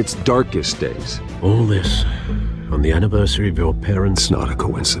 even in its darkest days. All this on the anniversary of your parents'... It's not a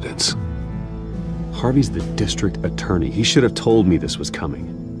coincidence. Harvey's the district attorney. He should have told me this was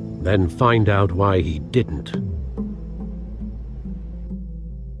coming. Then find out why he didn't.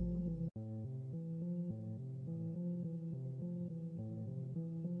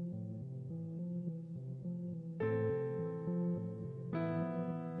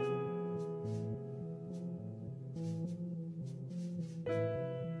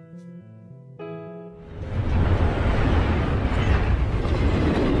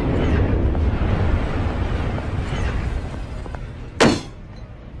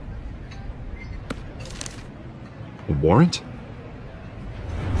 Warrant?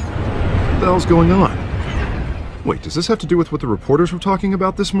 What the hell's going on? Wait, does this have to do with what the reporters were talking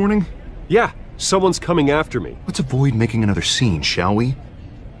about this morning? Yeah, someone's coming after me. Let's avoid making another scene, shall we?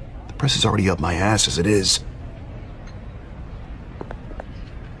 The press is already up my ass as it is.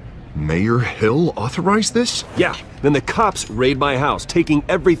 Mayor Hill authorized this? Yeah, then the cops raid my house, taking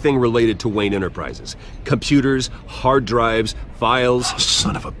everything related to Wayne Enterprises. Computers, hard drives, files. Oh,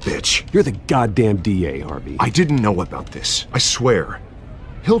 son of a bitch. You're the goddamn DA, Harvey. I didn't know about this, I swear.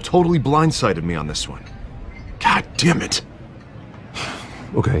 Hill totally blindsided me on this one. God damn it.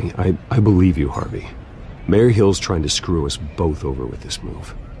 Okay, I believe you, Harvey. Mayor Hill's trying to screw us both over with this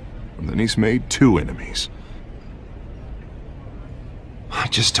move. And then he's made 2 enemies. I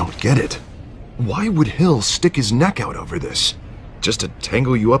just don't get it. Why would Hill stick his neck out over this? Just to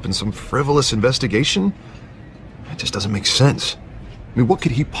tangle you up in some frivolous investigation? It just doesn't make sense. I mean, what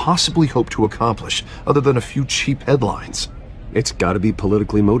could he possibly hope to accomplish other than a few cheap headlines? It's gotta be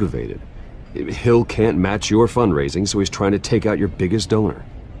politically motivated. Hill can't match your fundraising, so he's trying to take out your biggest donor.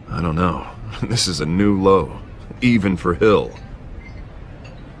 I don't know. This is a new low, even for Hill.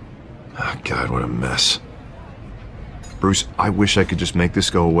 Oh, God, what a mess. Bruce, I wish I could just make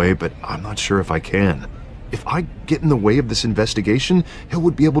this go away, but I'm not sure if I can. If I get in the way of this investigation, Hill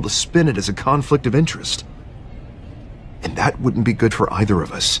would be able to spin it as a conflict of interest. And that wouldn't be good for either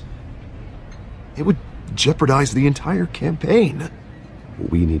of us. It would jeopardize the entire campaign.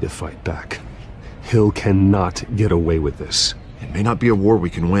 We need to fight back. Hill cannot get away with this. It may not be a war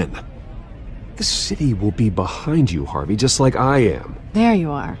we can win. The city will be behind you, Harvey, just like I am. There you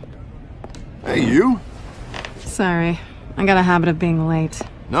are. Hey, you? Sorry. I got a habit of being late.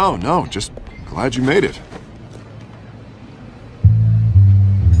 No, just glad you made it.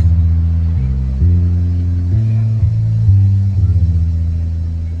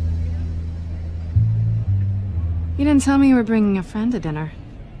 You didn't tell me you were bringing a friend to dinner.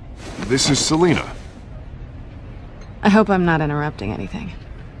 This is Selina. I hope I'm not interrupting anything.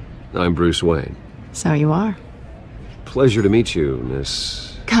 I'm Bruce Wayne. So you are. Pleasure to meet you,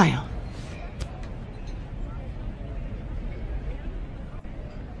 Miss... Kyle.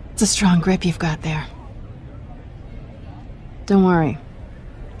 It's a strong grip you've got there. Don't worry.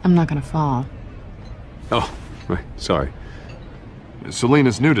 I'm not gonna fall. Oh, right. Sorry.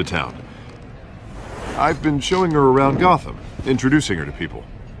 Selina's new to town. I've been showing her around Gotham, introducing her to people.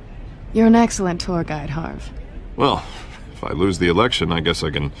 You're an excellent tour guide, Harv. Well, if I lose the election, I guess I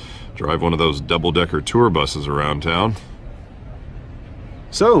can drive one of those double-decker tour buses around town.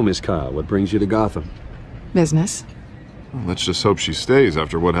 So, Miss Kyle, what brings you to Gotham? Business. Well, let's just hope she stays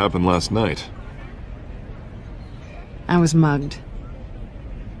after what happened last night. I was mugged.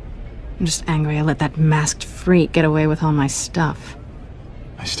 I'm just angry I let that masked freak get away with all my stuff.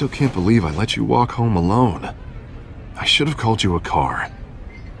 I still can't believe I let you walk home alone. I should have called you a car.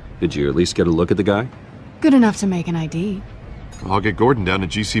 Did you at least get a look at the guy? Good enough to make an ID. I'll get Gordon down to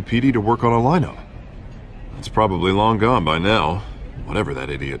GCPD to work on a lineup. It's probably long gone by now, whatever that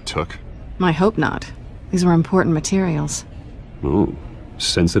idiot took. I hope not. These were important materials. Ooh,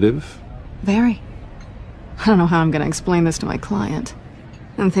 sensitive? Very. I don't know how I'm gonna explain this to my client.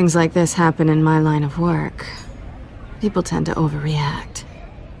 When things like this happen in my line of work, people tend to overreact.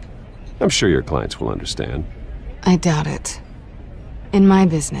 I'm sure your clients will understand. I doubt it. In my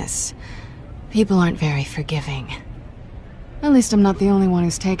business, people aren't very forgiving. At least I'm not the only one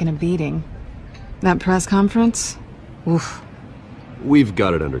who's taken a beating. That press conference? Oof. We've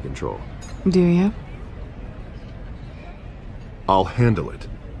got it under control. Do you? I'll handle it.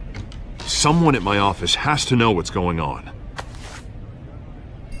 Someone at my office has to know what's going on.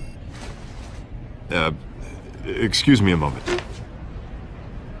 Excuse me a moment.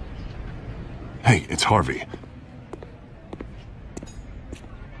 Hey, it's Harvey.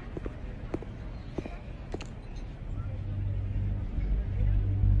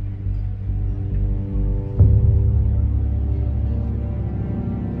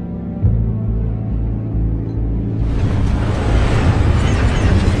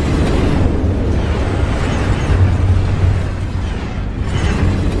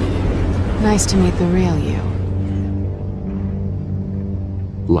 Nice to meet the real you.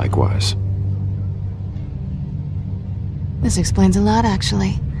 Likewise. This explains a lot,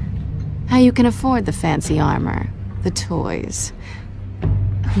 actually. How you can afford the fancy armor, the toys.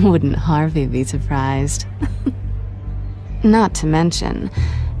 Wouldn't Harvey be surprised? Not to mention,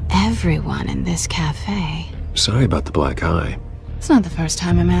 everyone in this cafe. Sorry about the black eye. It's not the first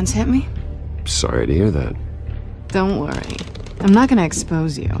time a man's hit me. Sorry to hear that. Don't worry. I'm not gonna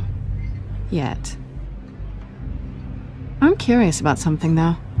expose you. Yet. I'm curious about something,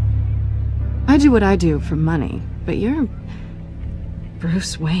 though. I do what I do for money, but you're...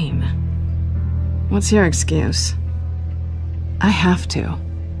 Bruce Wayne. What's your excuse? I have to.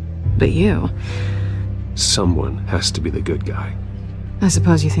 But you... Someone has to be the good guy. I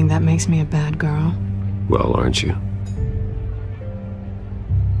suppose you think that makes me a bad girl? Well, aren't you?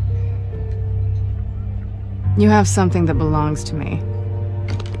 You have something that belongs to me.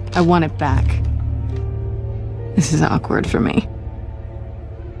 I want it back. This is awkward for me.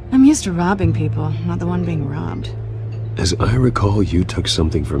 I'm used to robbing people, not the one being robbed. As I recall, you took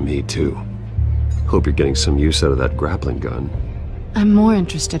something from me, too. Hope you're getting some use out of that grappling gun. I'm more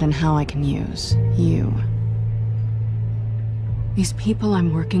interested in how I can use you. These people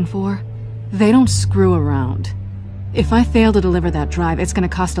I'm working for, they don't screw around. If I fail to deliver that drive, it's gonna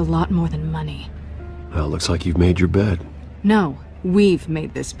cost a lot more than money. Well, looks like you've made your bed. No, we've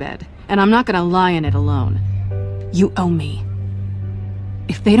made this bed, and I'm not gonna lie in it alone. You owe me.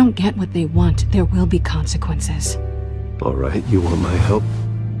 If they don't get what they want, there will be consequences. All right, you want my help?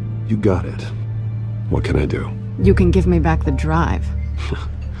 You got it. What can I do? You can give me back the drive.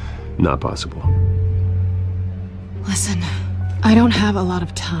 Not possible. Listen, I don't have a lot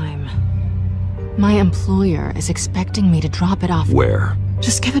of time. My employer is expecting me to drop it off. Where?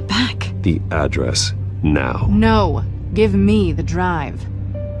 Just give it back. The address, now. No, give me the drive.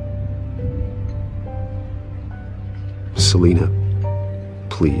 Selina,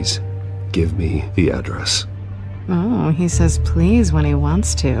 please, give me the address. Oh, he says please when he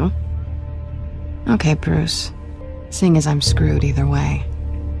wants to. Okay, Bruce. Seeing as I'm screwed either way.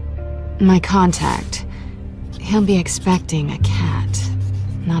 My contact, he'll be expecting a cat,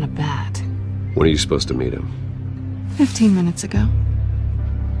 not a bat. When are you supposed to meet him? 15 minutes ago.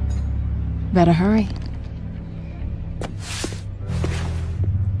 Better hurry.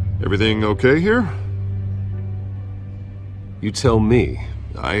 Everything okay here? You tell me.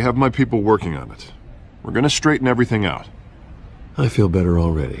 I have my people working on it. We're gonna straighten everything out. I feel better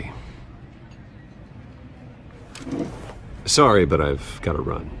already. Sorry, but I've got to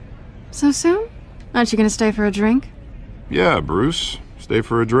run. So soon? Aren't you gonna stay for a drink? Yeah, Bruce. Stay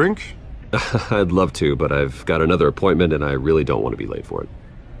for a drink? I'd love to, but I've got another appointment and I really don't want to be late for it.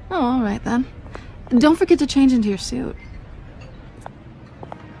 Oh, all right then. Don't forget to change into your suit.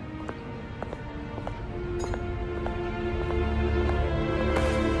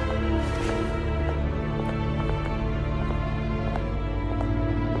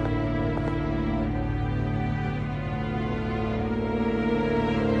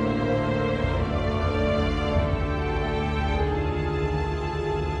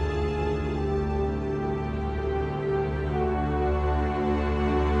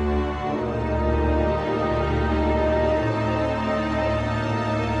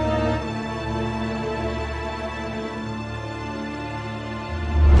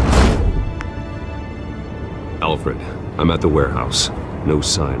 Alfred, I'm at the warehouse. No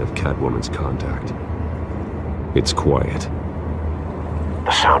sign of Catwoman's contact. It's quiet.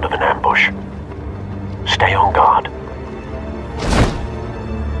 The sound of an ambush. Stay on guard.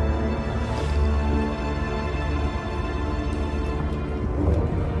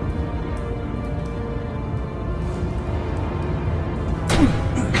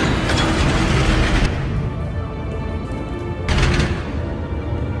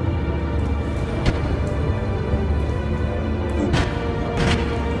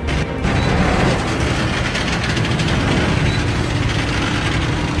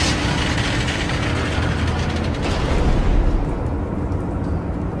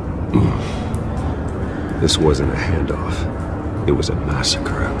 This wasn't a handoff. It was a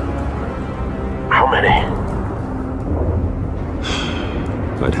massacre. How many?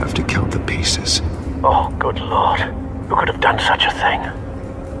 I'd have to count the pieces. Oh, good Lord. Who could have done such a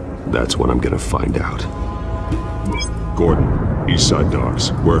thing? That's what I'm gonna find out. Gordon, Eastside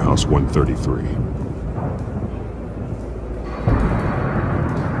Docks, Warehouse 133.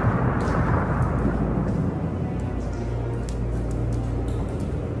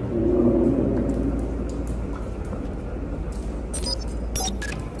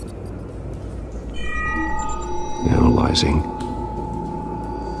 Analyzing.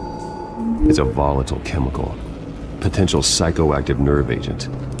 It's a volatile chemical. Potential psychoactive nerve agent.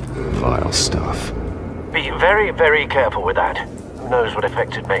 Vile stuff. Be very, very careful with that. Who knows what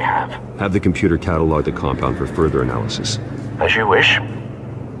effects it may have. Have the computer catalog the compound for further analysis. As you wish.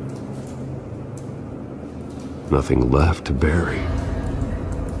 Nothing left to bury.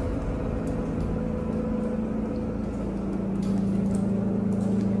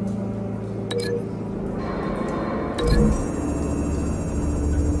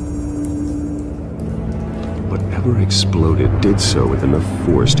 Whatever exploded did so with enough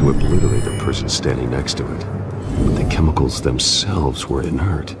force to obliterate the person standing next to it. But the chemicals themselves were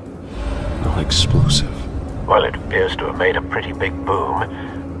inert, not explosive. Well, it appears to have made a pretty big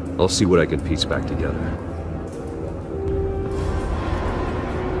boom. I'll see what I can piece back together.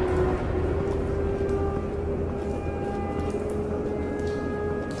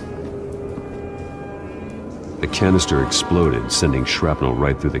 The canister exploded, sending shrapnel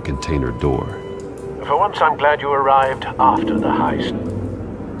right through the container door. For once, I'm glad you arrived after the heist.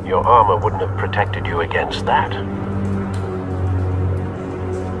 Your armor wouldn't have protected you against that.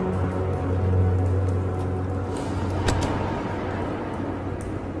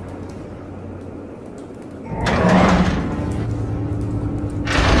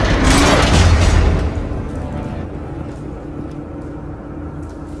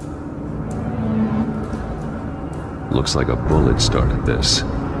 Looks like a bullet started this.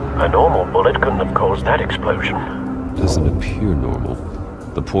 A normal bullet couldn't have caused that explosion. Doesn't appear normal.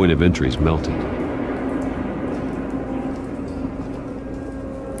 The point of entry's melted.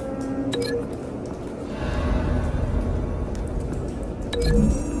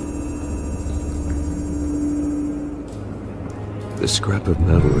 The scrap of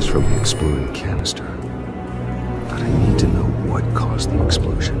metal is from the exploding canister. But I need to know what caused the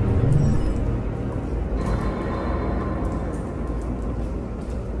explosion.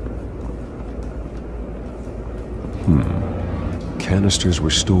 Canisters were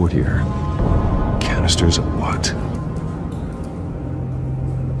stored here. Canisters of what?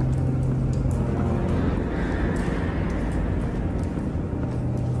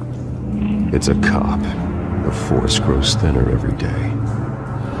 It's a cop. The force grows thinner every day.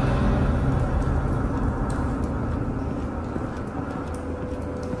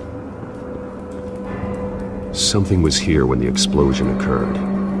 Something was here when the explosion occurred.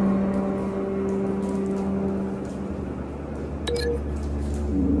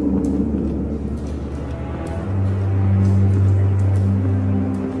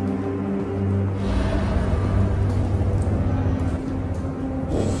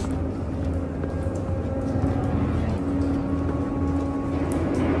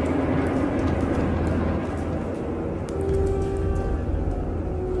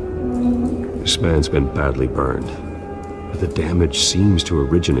 This man's been badly burned, but the damage seems to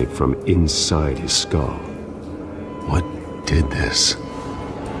originate from inside his skull. What did this?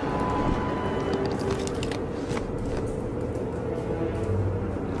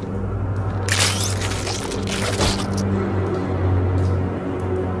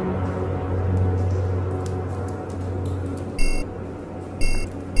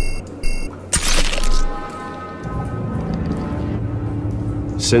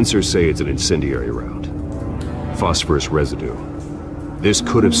 Sensors say it's an incendiary round. Phosphorus residue. This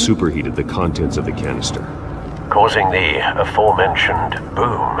could have superheated the contents of the canister, causing the aforementioned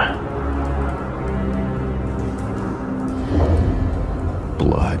boom.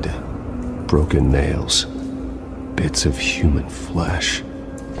 Blood, broken nails, bits of human flesh.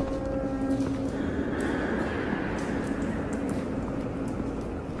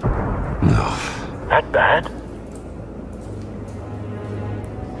 No. That bad?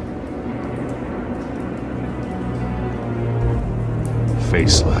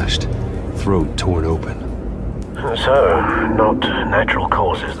 Face slashed, throat torn open. So, not natural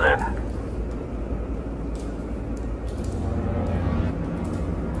causes then.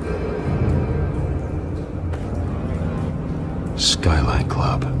 Skyline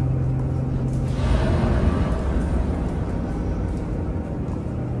Club.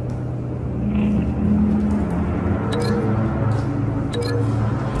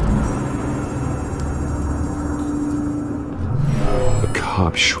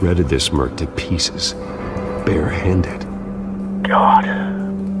 Cop shredded this merc to pieces, bare-handed. God,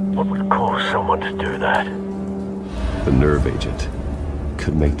 what would cause someone to do that? The nerve agent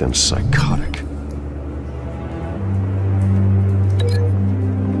could make them psychotic.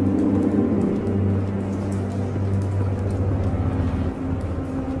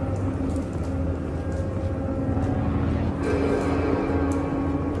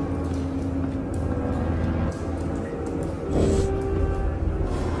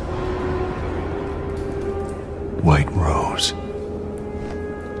 White Rose.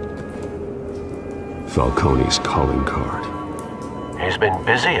 Falcone's calling card. He's been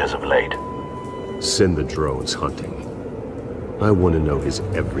busy as of late. Send the drones hunting. I want to know his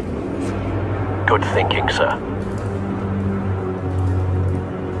every move. Good thinking, sir.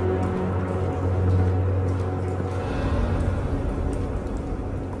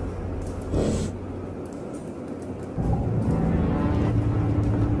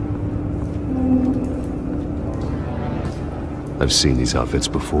 I've seen these outfits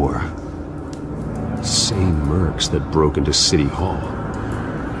before. Same mercs that broke into City Hall.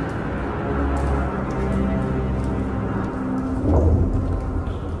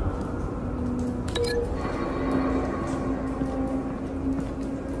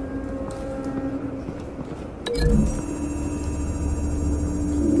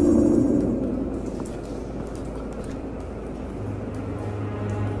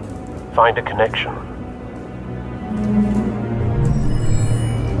 Find a connection.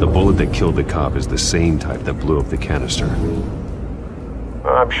 The bullet that killed the cop is the same type that blew up the canister.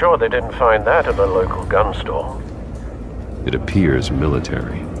 I'm sure they didn't find that at a local gun store. It appears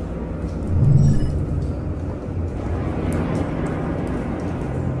military.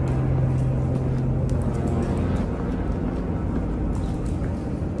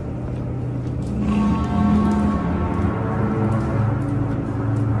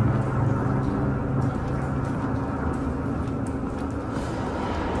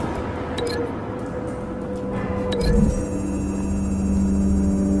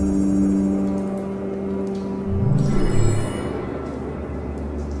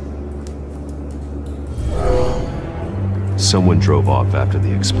 Someone drove off after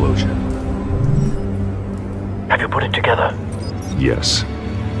the explosion. Have you put it together? Yes.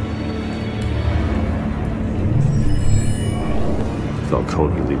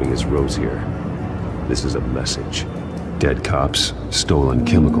 Falcone leaving his rose here. This is a message. Dead cops, stolen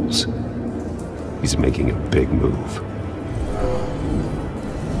chemicals. He's making a big move.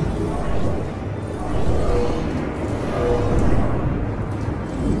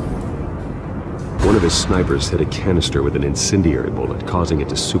 One of his snipers hit a canister with an incendiary bullet, causing it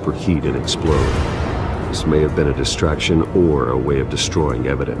to superheat and explode. This may have been a distraction or a way of destroying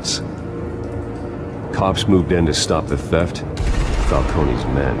evidence. Cops moved in to stop the theft. Falcone's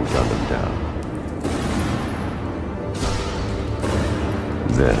men gunned them down.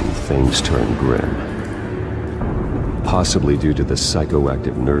 Then things turned grim. Possibly due to the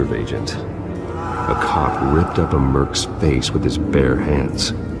psychoactive nerve agent. A cop ripped up a merc's face with his bare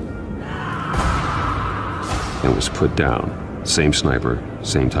hands. And was put down. Same sniper,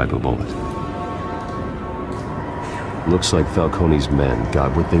 same type of bullet. Looks like Falcone's men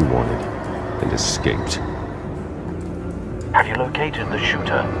got what they wanted. and escaped. Have you located the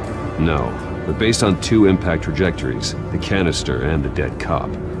shooter? No, but based on 2 impact trajectories, the canister and the dead cop,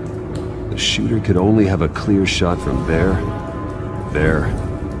 the shooter could only have a clear shot from there,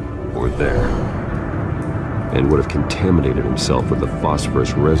 or there, and would have contaminated himself with the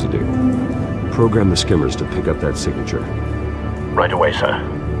phosphorus residue. Program the skimmers to pick up that signature. Right away,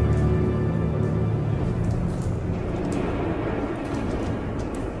 sir.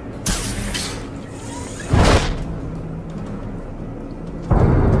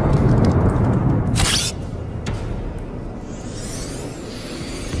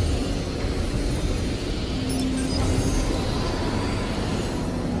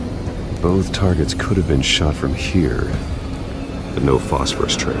 Both targets could have been shot from here, but no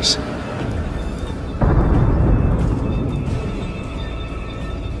phosphorus trace.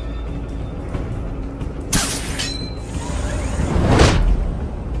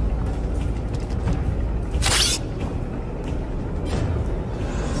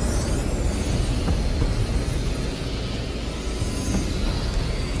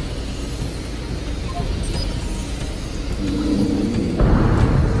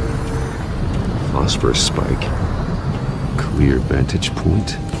 Phosphorus spike. Clear vantage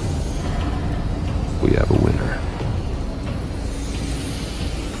point. We have a winner.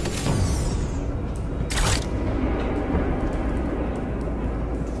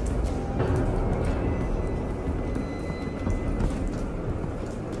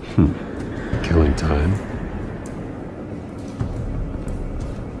 Killing time.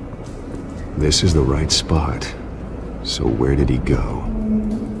 This is the right spot. So where did he go?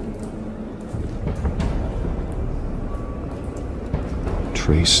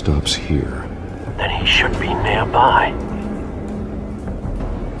 Trace stops here. Then he should be nearby.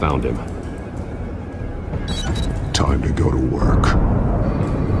 Found him. Time to go to work.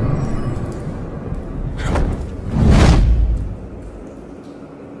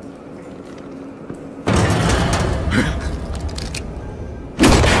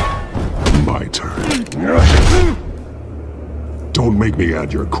 My turn. Don't make me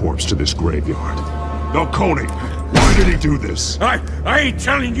add your corpse to this graveyard. Falcone! Why did he do this? I ain't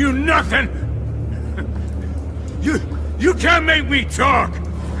telling you nothing! You can't make me talk!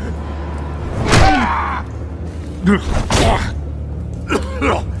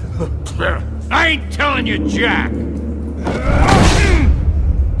 I ain't telling you jack!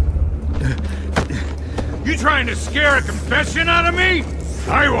 You trying to scare a confession out of me?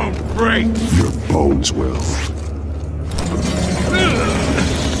 I won't break! Your bones will.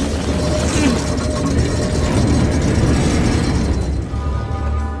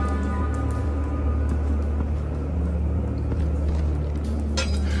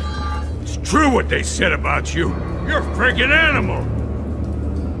 True what they said about you. You're a friggin' animal.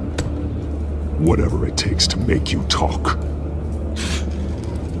 Whatever it takes to make you talk.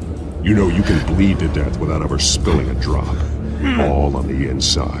 You know you can bleed to death without ever spilling a drop. All on the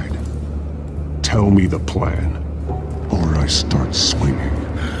inside. Tell me the plan, or I start swinging.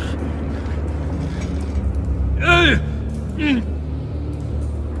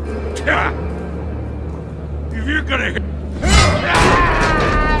 If you're gonna...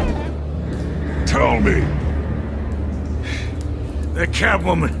 Tell me! The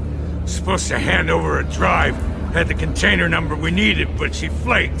cabwoman was supposed to hand over a drive, had the container number we needed, but she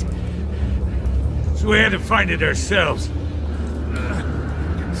flaked. So we had to find it ourselves.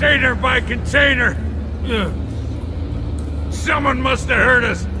 Container by container! Someone must have heard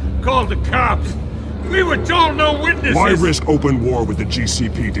us, called the cops. We were told no witnesses! Why risk open war with the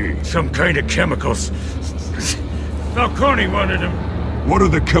GCPD? Some kind of chemicals. Falcone wanted them. What are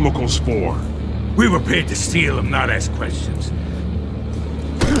the chemicals for? We were paid to steal them, not ask questions.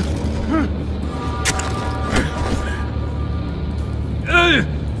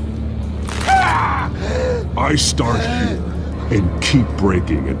 I start here and keep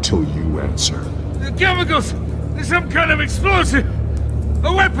breaking until you answer. The chemicals! There's some kind of explosive!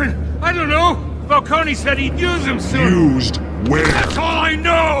 A weapon! I don't know! Falcone said he'd use them soon! Used where? That's all I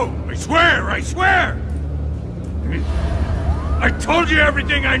know! I swear! I swear! I told you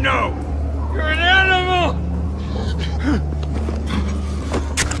everything I know! You're an animal!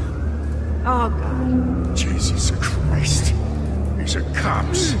 Oh, God. Jesus Christ. These are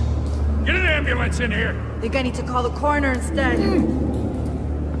cops. Get an ambulance in here! I think I need to call the coroner instead.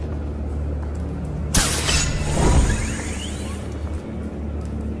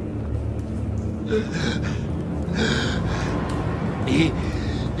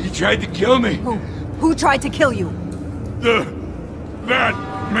 He tried to kill me. Who tried to kill you? That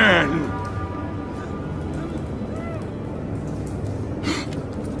man.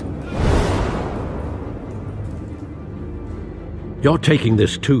 You're taking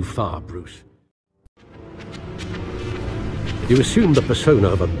this too far, Bruce. You assume the persona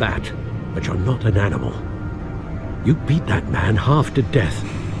of a bat, but you're not an animal. You beat that man half to death.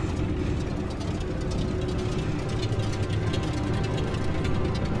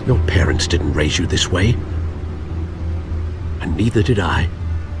 Your parents didn't raise you this way. And neither did I.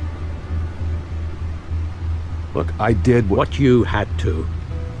 Look, I did what you had to,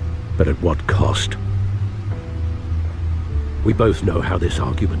 but at what cost? We both know how this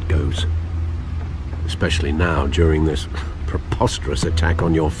argument goes. Especially now, during this preposterous attack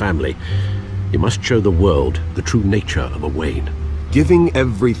on your family. You must show the world the true nature of a Wayne. Giving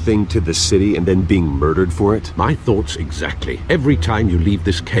everything to the city and then being murdered for it? My thoughts exactly. Every time you leave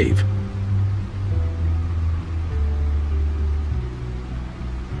this cave.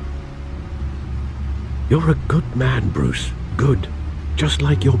 You're a good man, Bruce. Good. Just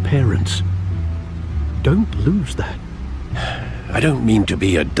like your parents. Don't lose that. I don't mean to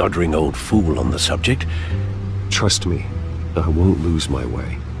be a doddering old fool on the subject. Trust me, I won't lose my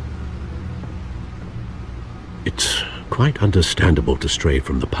way. It's quite understandable to stray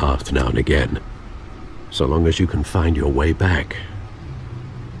from the path now and again, so long as you can find your way back.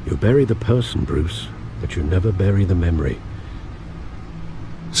 You bury the person, Bruce, but you never bury the memory.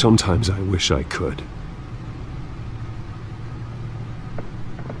 Sometimes I wish I could.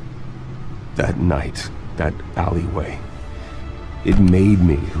 That night, that alleyway, it made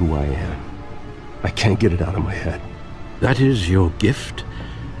me who I am. I can't get it out of my head. That is your gift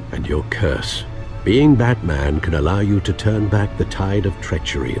and your curse. Being Batman can allow you to turn back the tide of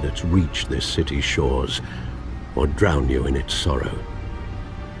treachery that's reached this city's shores, or drown you in its sorrow.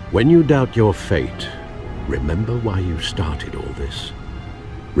 When you doubt your fate, remember why you started all this.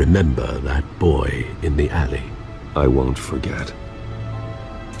 Remember that boy in the alley. I won't forget.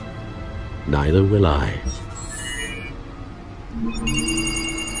 Neither will I.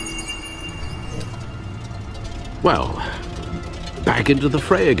 Well, back into the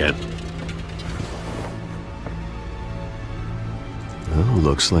fray again. Well,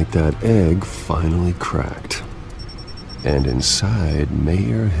 looks like that egg finally cracked. And inside,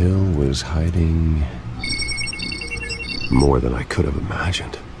 Mayor Hill was hiding more than I could have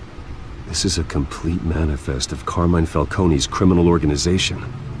imagined. This is a complete manifest of Carmine Falcone's criminal organization.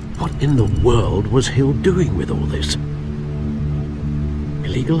 What in the world was Hill doing with all this?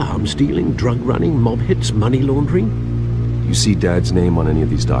 Illegal arms dealing, drug running, mob hits, money laundering? You see Dad's name on any of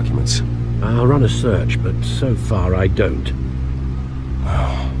these documents? I'll run a search, but so far I don't.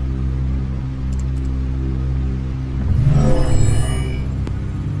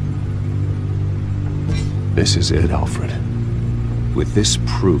 This is it, Alfred. With this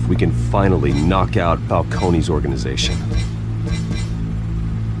proof, we can finally knock out Falcone's organization.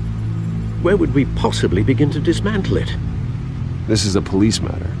 Where would we possibly begin to dismantle it? This is a police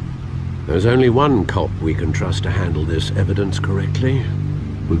matter. There's only one cop we can trust to handle this evidence correctly.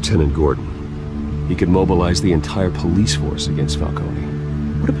 Lieutenant Gordon. He could mobilize the entire police force against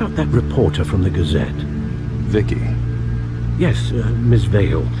Falcone. What about that reporter from the Gazette? Vicky. Yes, Miss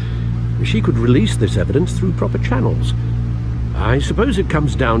Vale. She could release this evidence through proper channels. I suppose it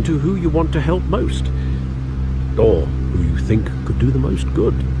comes down to who you want to help most. Or who you think could do the most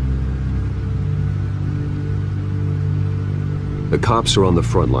good. The cops are on the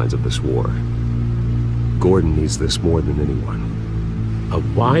front lines of this war. Gordon needs this more than anyone. A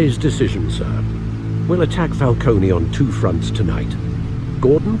wise decision, sir. We'll attack Falcone on two fronts tonight.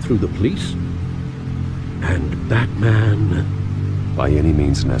 Gordon through the police, and Batman... by any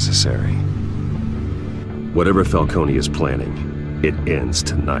means necessary. Whatever Falcone is planning, it ends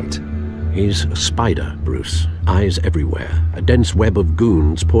tonight. He's a spider, Bruce. Eyes everywhere. A dense web of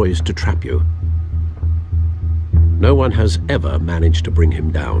goons poised to trap you. No one has ever managed to bring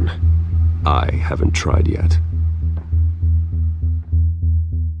him down. I haven't tried yet.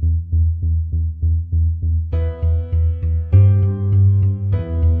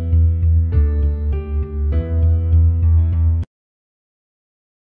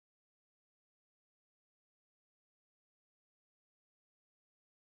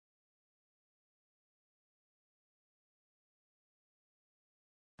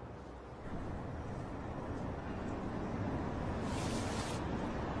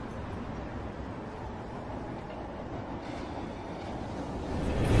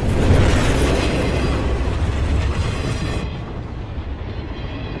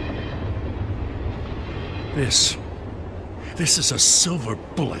 This is a silver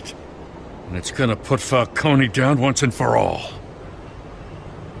bullet. And it's gonna put Falcone down once and for all.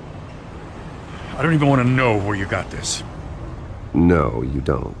 I don't even want to know where you got this. No, you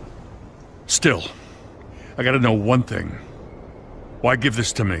don't. Still, I gotta know one thing. Why give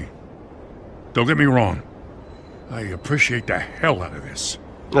this to me? Don't get me wrong. I appreciate the hell out of this.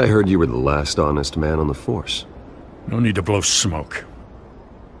 I heard you were the last honest man on the force. No need to blow smoke.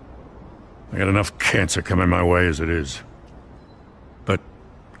 I got enough cancer coming my way as it is. But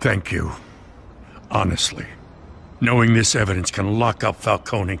thank you. Honestly. Knowing this evidence can lock up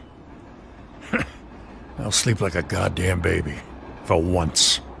Falcone. I'll sleep like a goddamn baby. For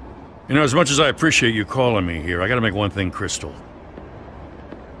once. You know, as much as I appreciate you calling me here, I gotta make one thing crystal.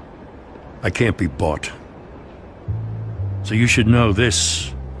 I can't be bought. So you should know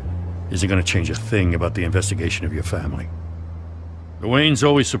this isn't gonna change a thing about the investigation of your family. The Waynes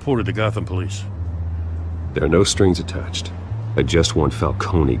always supported the Gotham police. There are no strings attached. I just want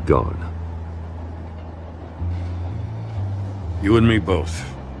Falcone gone. You and me both.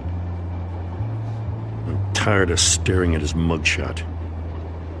 I'm tired of staring at his mugshot.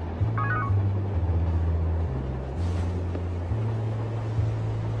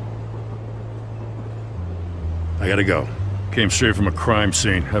 I gotta go. Came straight from a crime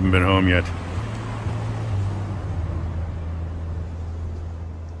scene. Haven't been home yet.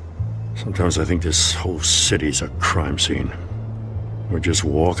 Sometimes I think this whole city's a crime scene. We're just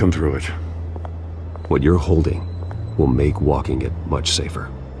walking through it. What you're holding will make walking it much safer.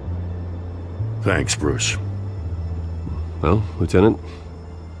 Thanks, Bruce. Well, Lieutenant?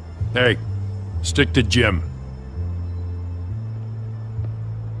 Hey, stick to Jim.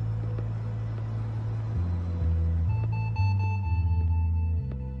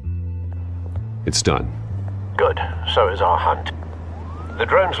 It's done. Good. So is our hunt. The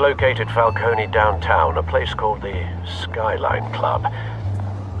drones located Falcone downtown, a place called the Skyline Club.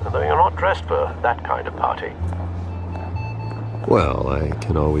 Though you're not dressed for that kind of party. Well, I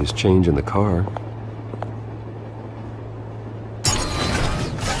can always change in the car.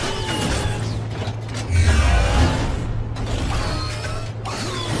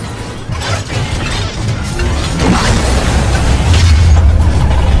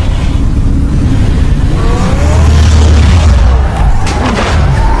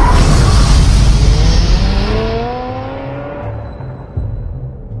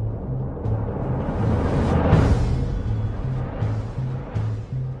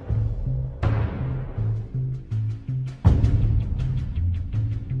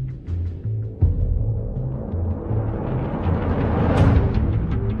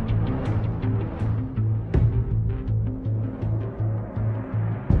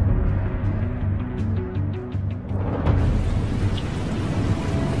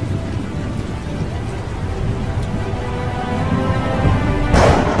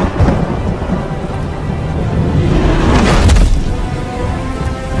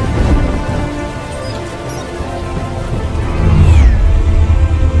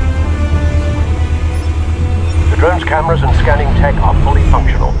 Cameras and scanning tech are fully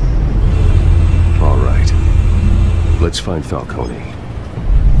functional. All right. Let's find Falcone.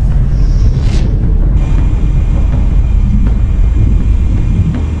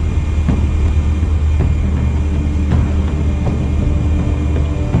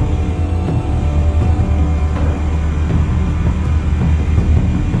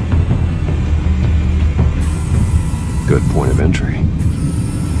 Good point of entry.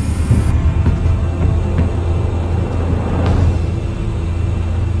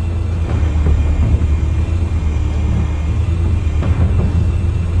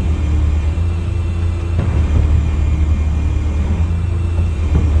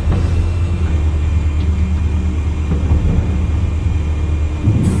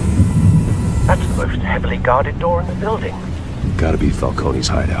 Guarded door in the building. Gotta be Falcone's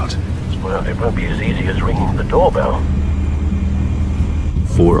hideout. Well, it won't be as easy as ringing the doorbell.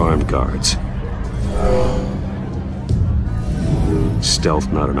 4 armed guards.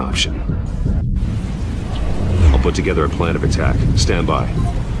 Stealth not an option. I'll put together a plan of attack. Stand by.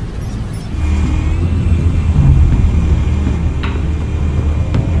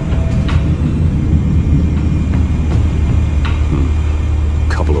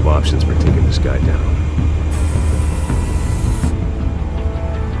 Couple of options for taking this guy down.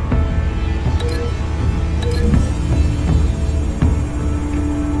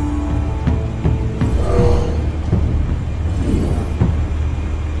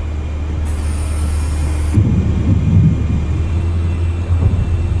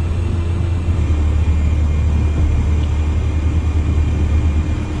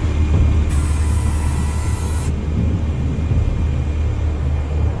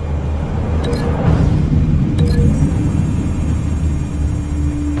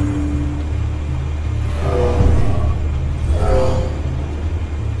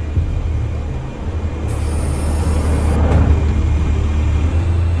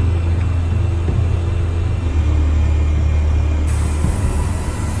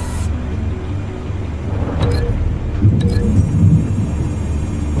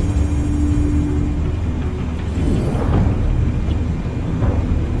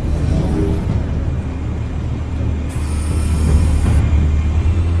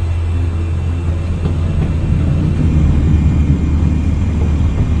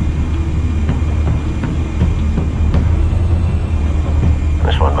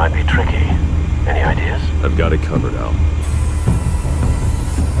 tricky. Any ideas? I've got it covered, Al.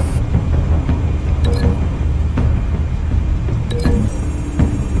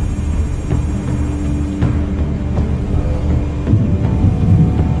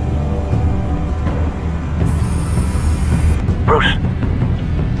 Bruce,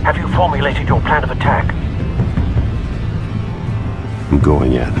 have you formulated your plan of attack? I'm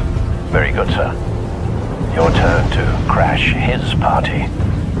going in. Very good, sir. Your turn to crash his party.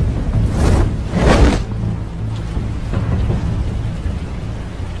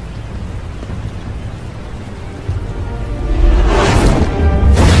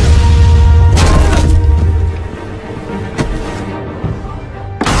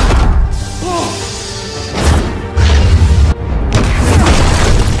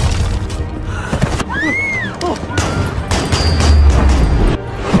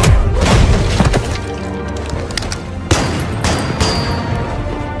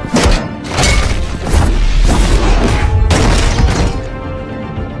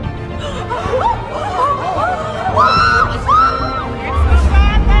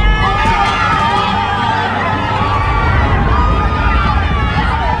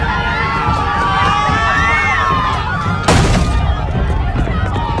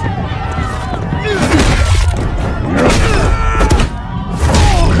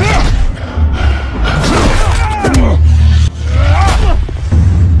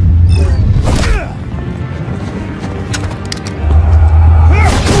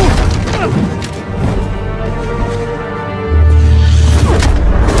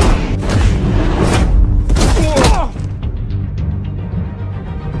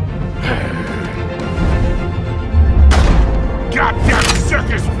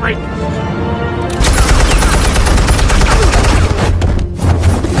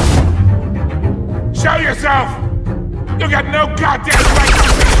 Show yourself! You got no goddamn right to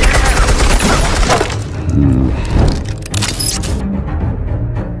be here!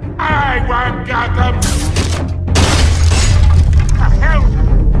 I want Gotham! The hell?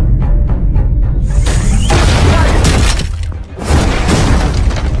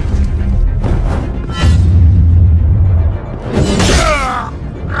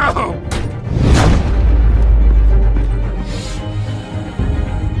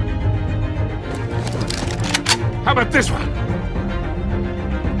 How about this one?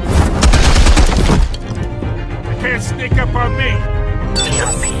 They can't sneak up on me.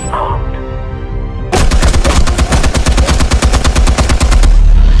 EMP armed.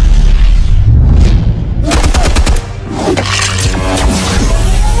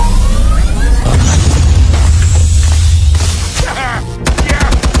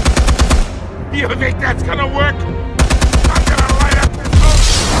 Yeah. You think that's gonna work? I'm gonna light up this whole...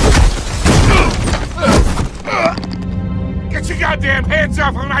 Get your goddamn hands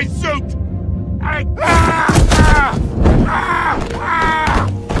off of my suit!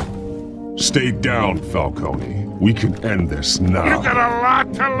 Stay down, Falcone. We can end this now. You got a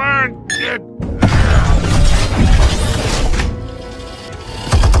lot to learn, kid!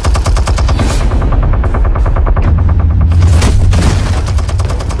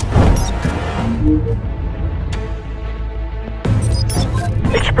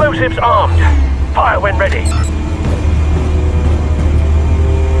 Explosives armed. Fire when ready.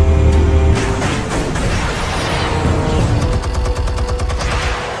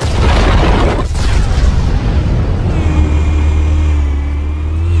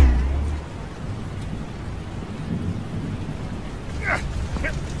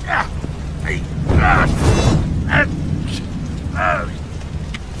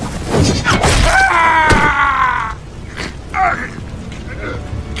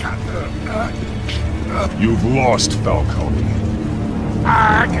 You've lost, Falcone.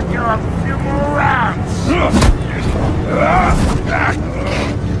 I can do a few more rounds.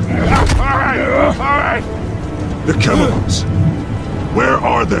 All right. The chemicals. Where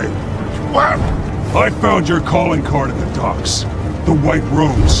are they? What? I found your calling card at the docks. The White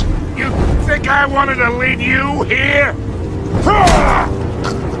Rose. You think I wanted to lead you here?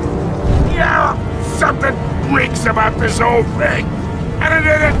 Yeah, something reeks about this whole thing. And it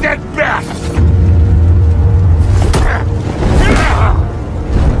ain't a dead bat.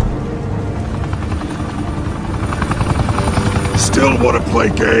 Still want to play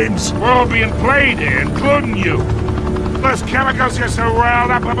games? We're all being played here, including you. Those chemicals you're so riled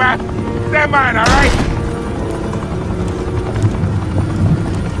up about, they're mine, all right?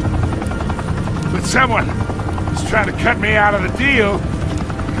 But someone is trying to cut me out of the deal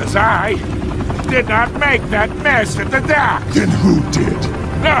because I did not make that mess at the dock. Then who did?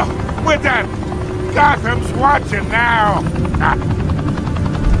 No, we're done. Gotham's watching now.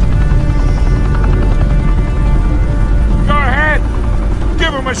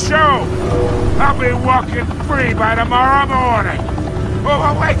 give him a show. I'll be walking free by tomorrow morning.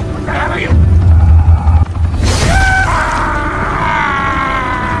 Oh, wait, what the hell are you?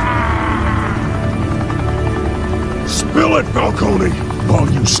 Spill it, Falcone, while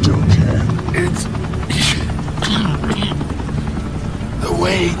you still can. It's... the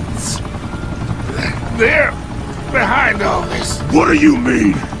Waynes. They're behind all this. What do you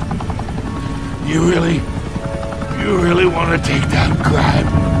mean? You really want to take down crime?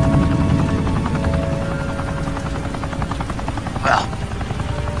 Well,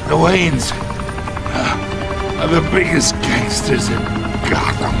 the Waynes are the biggest gangsters in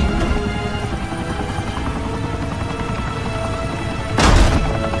Gotham.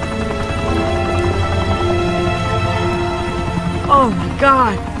 Oh my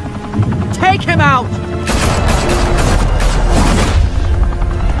God! Take him out!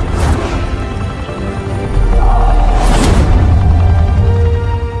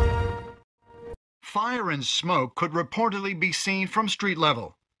 Fire and smoke could reportedly be seen from street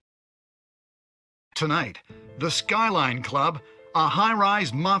level. Tonight, the Skyline Club, a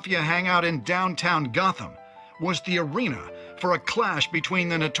high-rise mafia hangout in downtown Gotham, was the arena for a clash between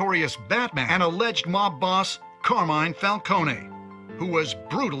the notorious Batman and alleged mob boss Carmine Falcone, who was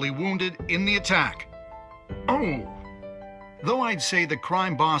brutally wounded in the attack. Oh! Though I'd say the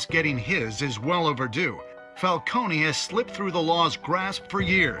crime boss getting his is well overdue, Falcone has slipped through the law's grasp for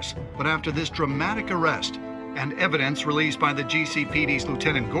years, but after this dramatic arrest and evidence released by the GCPD's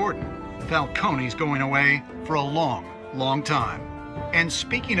Lieutenant Gordon, Falcone's going away for a long, long time. And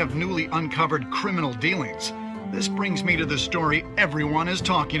speaking of newly uncovered criminal dealings, this brings me to the story everyone is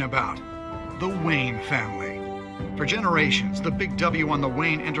talking about: the Wayne family. For generations, the big W on the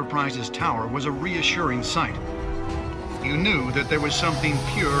Wayne Enterprises tower was a reassuring sight. You knew that there was something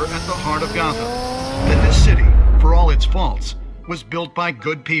pure at the heart of Gotham, that this city, for all its faults, was built by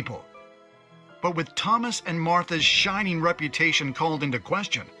good people. But with Thomas and Martha's shining reputation called into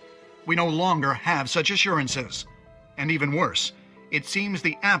question, we no longer have such assurances. And even worse, it seems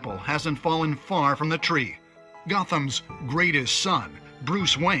the apple hasn't fallen far from the tree. Gotham's greatest son,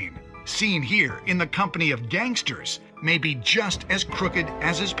 Bruce Wayne, seen here in the company of gangsters, may be just as crooked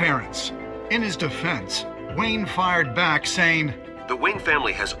as his parents. In his defense, Wayne fired back saying, "The Wayne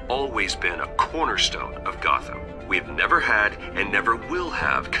family has always been a cornerstone of Gotham. We've never had and never will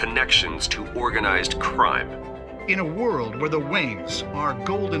have connections to organized crime." In a world where the Waynes, our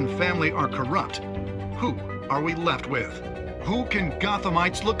golden family, are corrupt, who are we left with? Who can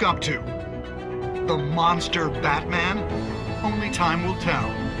Gothamites look up to? The monster Batman? Only time will tell.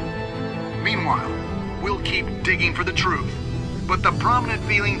 Meanwhile, we'll keep digging for the truth. But the prominent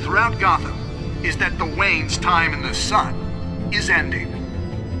feeling throughout Gotham is that the Waynes' time in the sun is ending.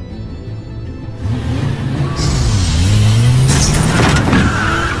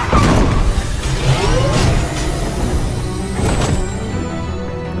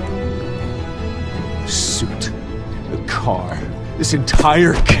 Suit, the car, this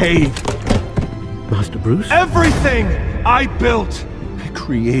entire cave. Master Bruce? Everything I built! I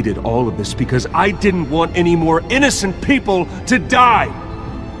created all of this because I didn't want any more innocent people to die!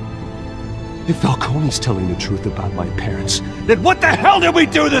 If Falcone's telling the truth about my parents, then what the hell did we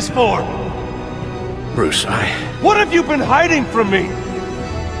do this for? Bruce, What have you been hiding from me?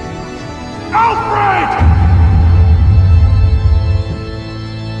 Alfred!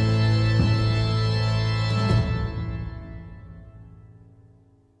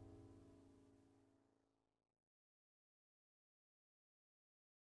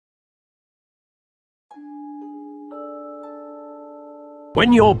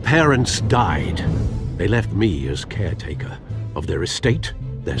 When your parents died, they left me as caretaker of their estate,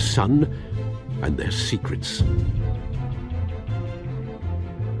 their son, and their secrets.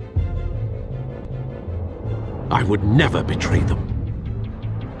 I would never betray them.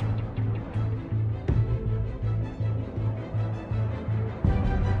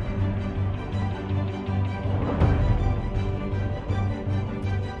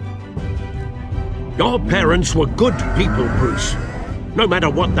 Your parents were good people, Bruce. No matter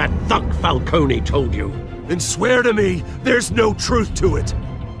what that thug Falcone told you. Then swear to me there's no truth to it.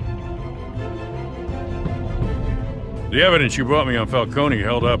 The evidence you brought me on Falcone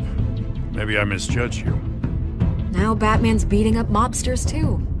held up. Maybe I misjudged you. Now Batman's beating up mobsters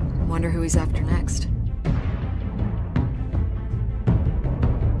too. Wonder who he's after next.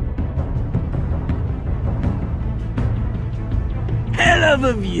 Hell of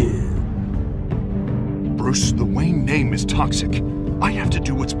a view. Bruce, the Wayne name is toxic. I have to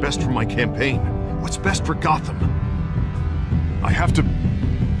do what's best for my campaign. What's best for Gotham. I have to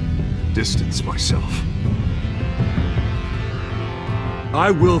distance myself. I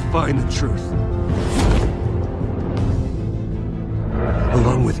will find the truth.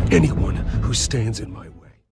 Along with anyone who stands in my way.